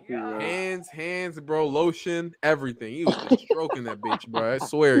my god. Hands, bro. Lotion, everything. He was just stroking that bitch, bro. I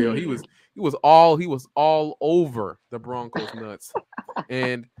swear, yo. He was all over the Broncos nuts,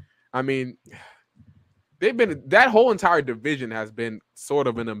 and I mean. That whole entire division has been sort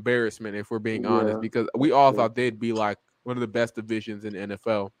of an embarrassment, if we're being honest, because we all thought they'd be like one of the best divisions in the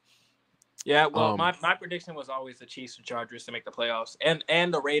NFL. Yeah, well, my prediction was always the Chiefs and Chargers to make the playoffs,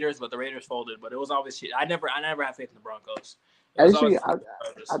 and the Raiders, but the Raiders folded. But it was always I never had faith in the Broncos. Actually,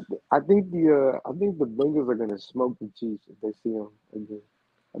 I think the Bengals are gonna smoke the Chiefs if they see them again.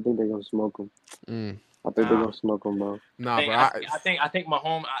 I think they're gonna smoke them. I think they're gonna smoke them, bro. I think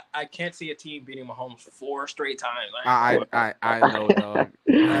Mahomes. I can't see a team beating Mahomes 4 straight times. I know, dog.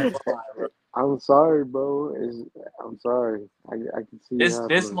 I'm sorry, bro. I'm sorry. I can see this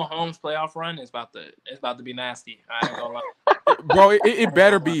Mahomes playoff run is about to be nasty. I ain't gonna lie. bro. It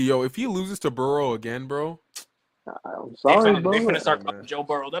better be, yo. If he loses to Burrow again, bro. I'm sorry, bro. They finna start Oh, calling man. Joe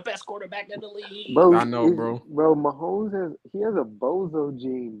Burrow the best quarterback in the league. Bro, I know, bro. bro, Mahomes has a bozo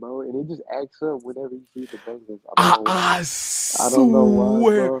gene, bro, and he just acts up whenever he sees the Bengals. I I don't know why,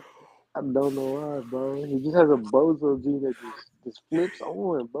 swear. bro. I don't know why, bro. He just has a bozo gene that just flips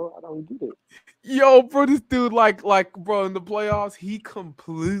on, bro. I don't get it. Yo, bro, this dude, bro, in the playoffs, he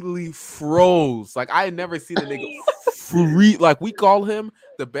completely froze. Like, I had never seen a nigga free. Like, we call him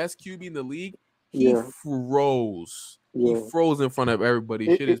the best QB in the league. He Yeah, froze. He yeah. froze in front of everybody,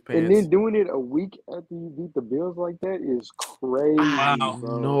 shit his And pants. then doing it a week after you beat the Bills like that is crazy, I Wow.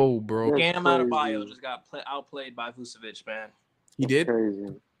 bro. know, bro. That's Cam Adebayo crazy. just got outplayed by Vucevic, man. He That's did?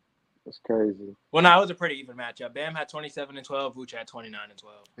 crazy. That's crazy. Well, no, it was a pretty even matchup. Bam had 27 and 12. Vooch had 29 and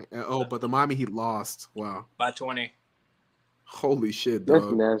 12. Oh, but the Miami Heat lost. Wow. By 20. Holy shit, That's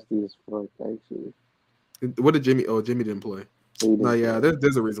dog. nasty as fuck, actually. What did Jimmy? Oh, Jimmy didn't play. He didn't No, yeah, play.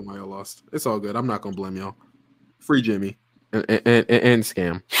 there's a reason why y'all lost. It's all good. I'm not gonna blame y'all. Free Jimmy. And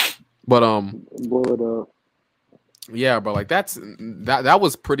scam. But, Blow it up. yeah, bro, like that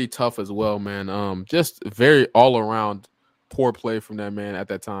was pretty tough as well, man. Just very all around poor play from that man at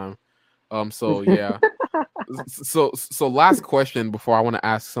that time. So yeah. So last question before I want to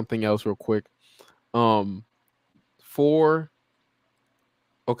ask something else real quick. So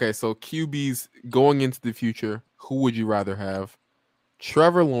QBs going into the future, who would you rather have?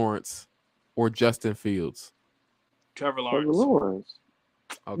 Trevor Lawrence or Justin Fields? Trevor Trevor Lawrence. Lawrence.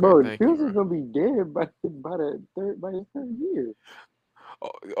 Okay, Bro, thank Fields you. is gonna be dead by his third year.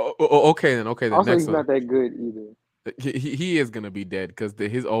 Okay then. Also, Next he's one. not that good either. He is gonna be dead because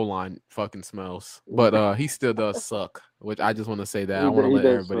his O line fucking smells, but he still does suck. Which I just want to say that I want to He let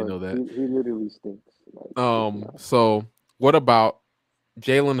does everybody suck. know that. He literally stinks. Like, So what about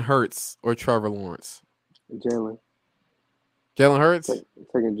Jalen Hurts or Trevor Lawrence? Jalen. Jalen Hurts.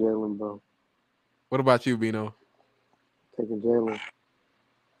 Taking Jalen, bro. What about you, Bino? Taking Jalen.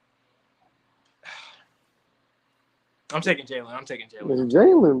 I'm taking Jalen. It's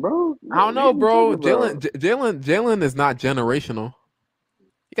Jalen, bro. I don't know, bro. What you talking about? Jalen is not generational.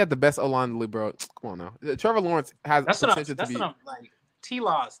 He got the best O line in the league, bro. Come on now. Trevor Lawrence has potential to be. What I'm like.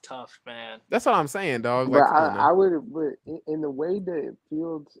 T-Law is tough, man. That's what I'm saying, dog. But Like, come on now. I would, but in the way that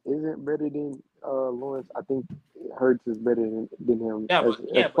Fields isn't better than Lawrence, I think Hurts is better than him. Yeah, as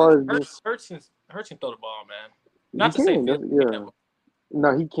far as Hurts can throw the ball, man. he Not to say can, Fields yeah. can't,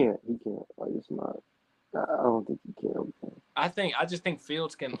 No, he can't. He can't. Like, it's not. I don't think he can. I just think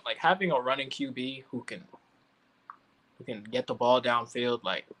Fields can, like, having a running QB who can get the ball downfield,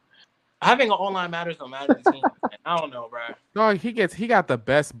 like having an O-line matters no matter the team. Man. I don't know, bro. No, he got the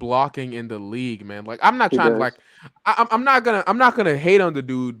best blocking in the league, man. Like, I'm not He trying to does. I'm not gonna hate on the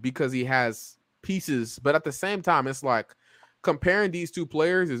dude because he has pieces, but at the same time, it's like comparing these two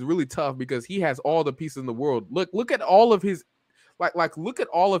players is really tough because he has all the pieces in the world. Look at all of his look at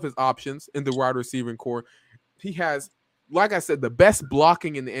all of his options in the wide receiving core. He has, like I said, the best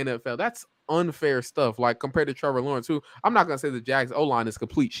blocking in the NFL. That's unfair stuff. Like compared to Trevor Lawrence, who I'm not gonna say the Jags O-line is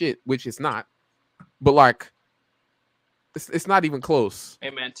complete shit, which it's not, but like it's not even close.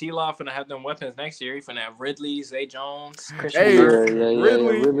 Hey man, T-Law finna have them weapons next year. He finna have Ridley, Zay Jones, Christian Hey, Kirk.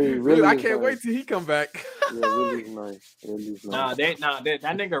 Really, I is can't nice. wait till he come back. Yeah, Ridley's nice. Ridley's nice. That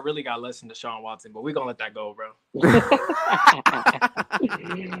nigga really got less than Deshaun Watson, but we gonna let that go, bro.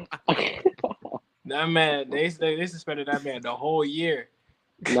 That man, they suspended that man the whole year.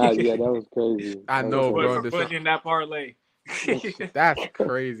 Nah, yeah, that was crazy. I That know, was bro. For putting in that parlay. That's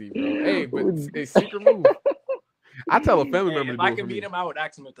crazy, bro. Hey, but a secret move. I tell a family Hey, member if to do I it could for beat me. him, I would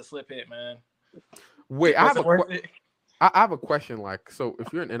ask him if the slip hit, man. Wait, Was it worth it? I have a question. Like, so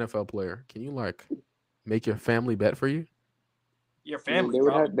if you're an NFL player, can you like make your family bet for you? Your Yeah, family, they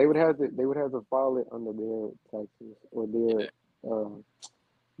would bro. have to file it under their taxes or their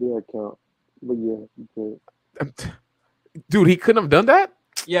account. But yeah, you could. Dude, he couldn't have done that.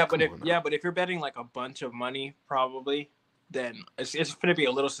 Yeah, Come but on now. if you're betting like a bunch of money, probably, then it's gonna be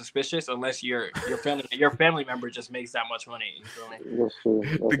a little suspicious unless your family member just makes that much money. You feel me? That's true.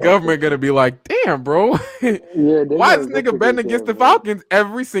 The That's government gonna be like, damn, bro. awesome. Yeah, they Why gotta is this nigga investigate betting against the that, man. Falcons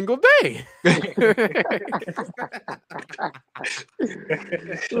every single day?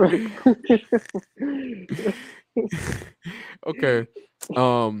 Okay.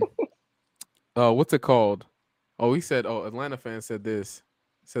 What's it called? Oh, he said, Atlanta fan said this.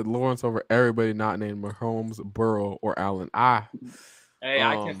 Said Lawrence over everybody not named Mahomes, Burrow, or Allen. Hey,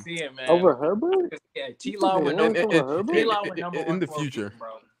 I can see it, man. Over Herbert? Yeah, T-Law You with think no Lawrence over Herbert? T-Law with number in one the for a future. reason,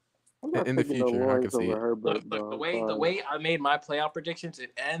 bro. I'm not In the taking no future, I can Lawrence see over it. Herbert, Look, bro. the I'm way sorry. I made my playoff predictions,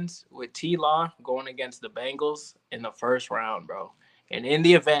 it ends with T-Law going against the Bengals in the first round, bro. And in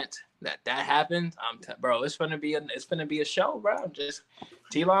the event that happens, bro, it's gonna be a show, bro. Just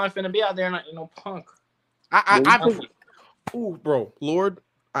T-Law finna be out there, not no punk. Yeah, you I think ooh, bro, Lord,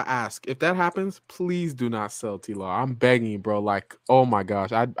 I ask if that happens, please do not sell T Law. I'm begging, bro. Like, oh my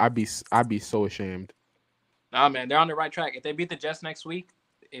gosh, I'd be so ashamed. Nah, man, they're on the right track. If they beat the Jets next week,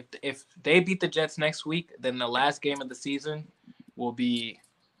 if they beat the Jets next week, then the last game of the season will be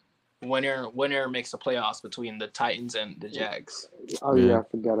winner makes the playoffs between the Titans and the Jags. oh yeah, Man, I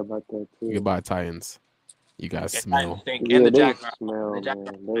forgot about that too. goodbye Titans. You guys And Titans smell. think, and Yeah, the they Jags are smell, the Jags are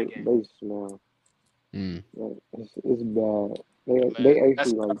man. in that game. They smell. Mm. Like, it's bad. Man, They that's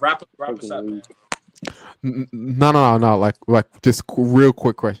actually like wrap us taking up, man. lead. No. Like just real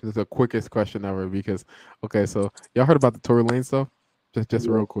quick question. It's the quickest question ever because okay, so y'all heard about the Tory Lane stuff? Just Yes.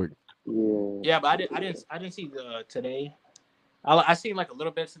 real quick. Yeah. Yeah, but I didn't see the today. I seen like a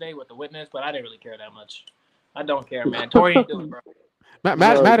little bit today with the witness, but I didn't really care that much. I don't care, man. Tory ain't do it, bro. Bro,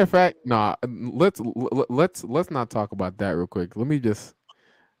 Matter of fact, nah. Let's not talk about that real quick. Let me just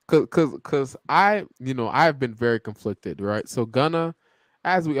cause I've been very conflicted, right? So Gunna,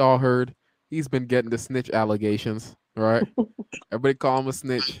 as we all heard, he's been getting the snitch allegations, right? Everybody call him a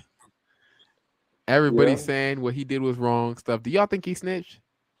snitch. yeah, Everybody's saying what he did was wrong stuff. Do y'all think he snitched?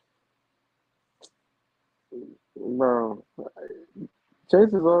 bro.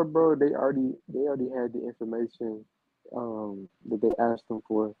 Chances are, bro, they already had the information that they asked them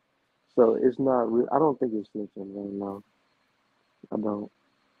for. So it's not real. I don't think it's snitching right now. I don't.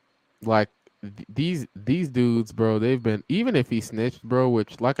 Like these dudes, bro, they've been even if he snitched, bro,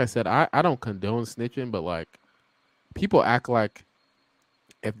 which like I said, I don't condone snitching, but like people act like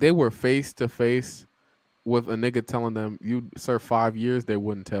if they were face to face with a nigga telling them you serve 5 years, they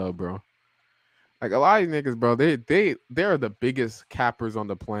wouldn't tell, bro. Like a lot of these niggas, bro, they're the biggest cappers on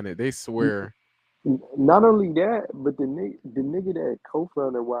the planet. They swear. Not only that, but the nigga that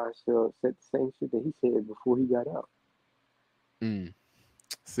co-founded YSL said the same shit that he said before he got out. Mm.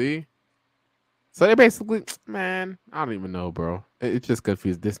 See? So they basically, man, I don't even know, bro. It's just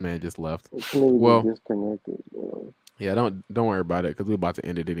confused. This man just left. This nigga Well, just disconnected, bro. yeah, don't worry about it because we're about to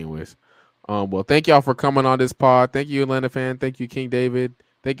end it anyways. Well, thank y'all for coming on this pod. Thank you, Atlanta fan. Thank you, King David.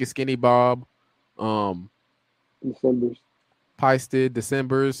 Thank you, Skinny Bob. December. Peisted,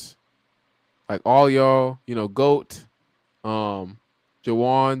 Decembers, like all y'all, Goat, Jawan,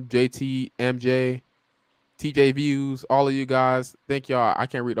 JT, MJ, TJ Views, all of you guys. Thank y'all. I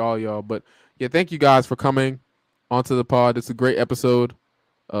can't read all y'all, but yeah, thank you guys for coming onto the pod. It's a great episode.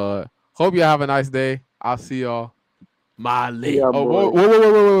 Hope you have a nice day. I'll see y'all. Mali. Yeah, Oh,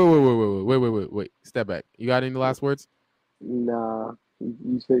 boy. wait. Step back. You got any last words? Nah,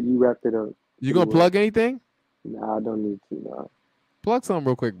 you said you wrapped it up. You gonna plug anything? Nah, I don't need to. Nah, Plug something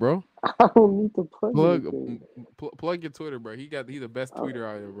real quick, bro. I don't need to plug anything. Plug your Twitter, bro. He's the best tweeter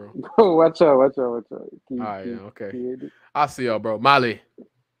out here, bro. Bro, watch out. All right, yeah, okay. Can you hear it? I'll see y'all, bro. Mali.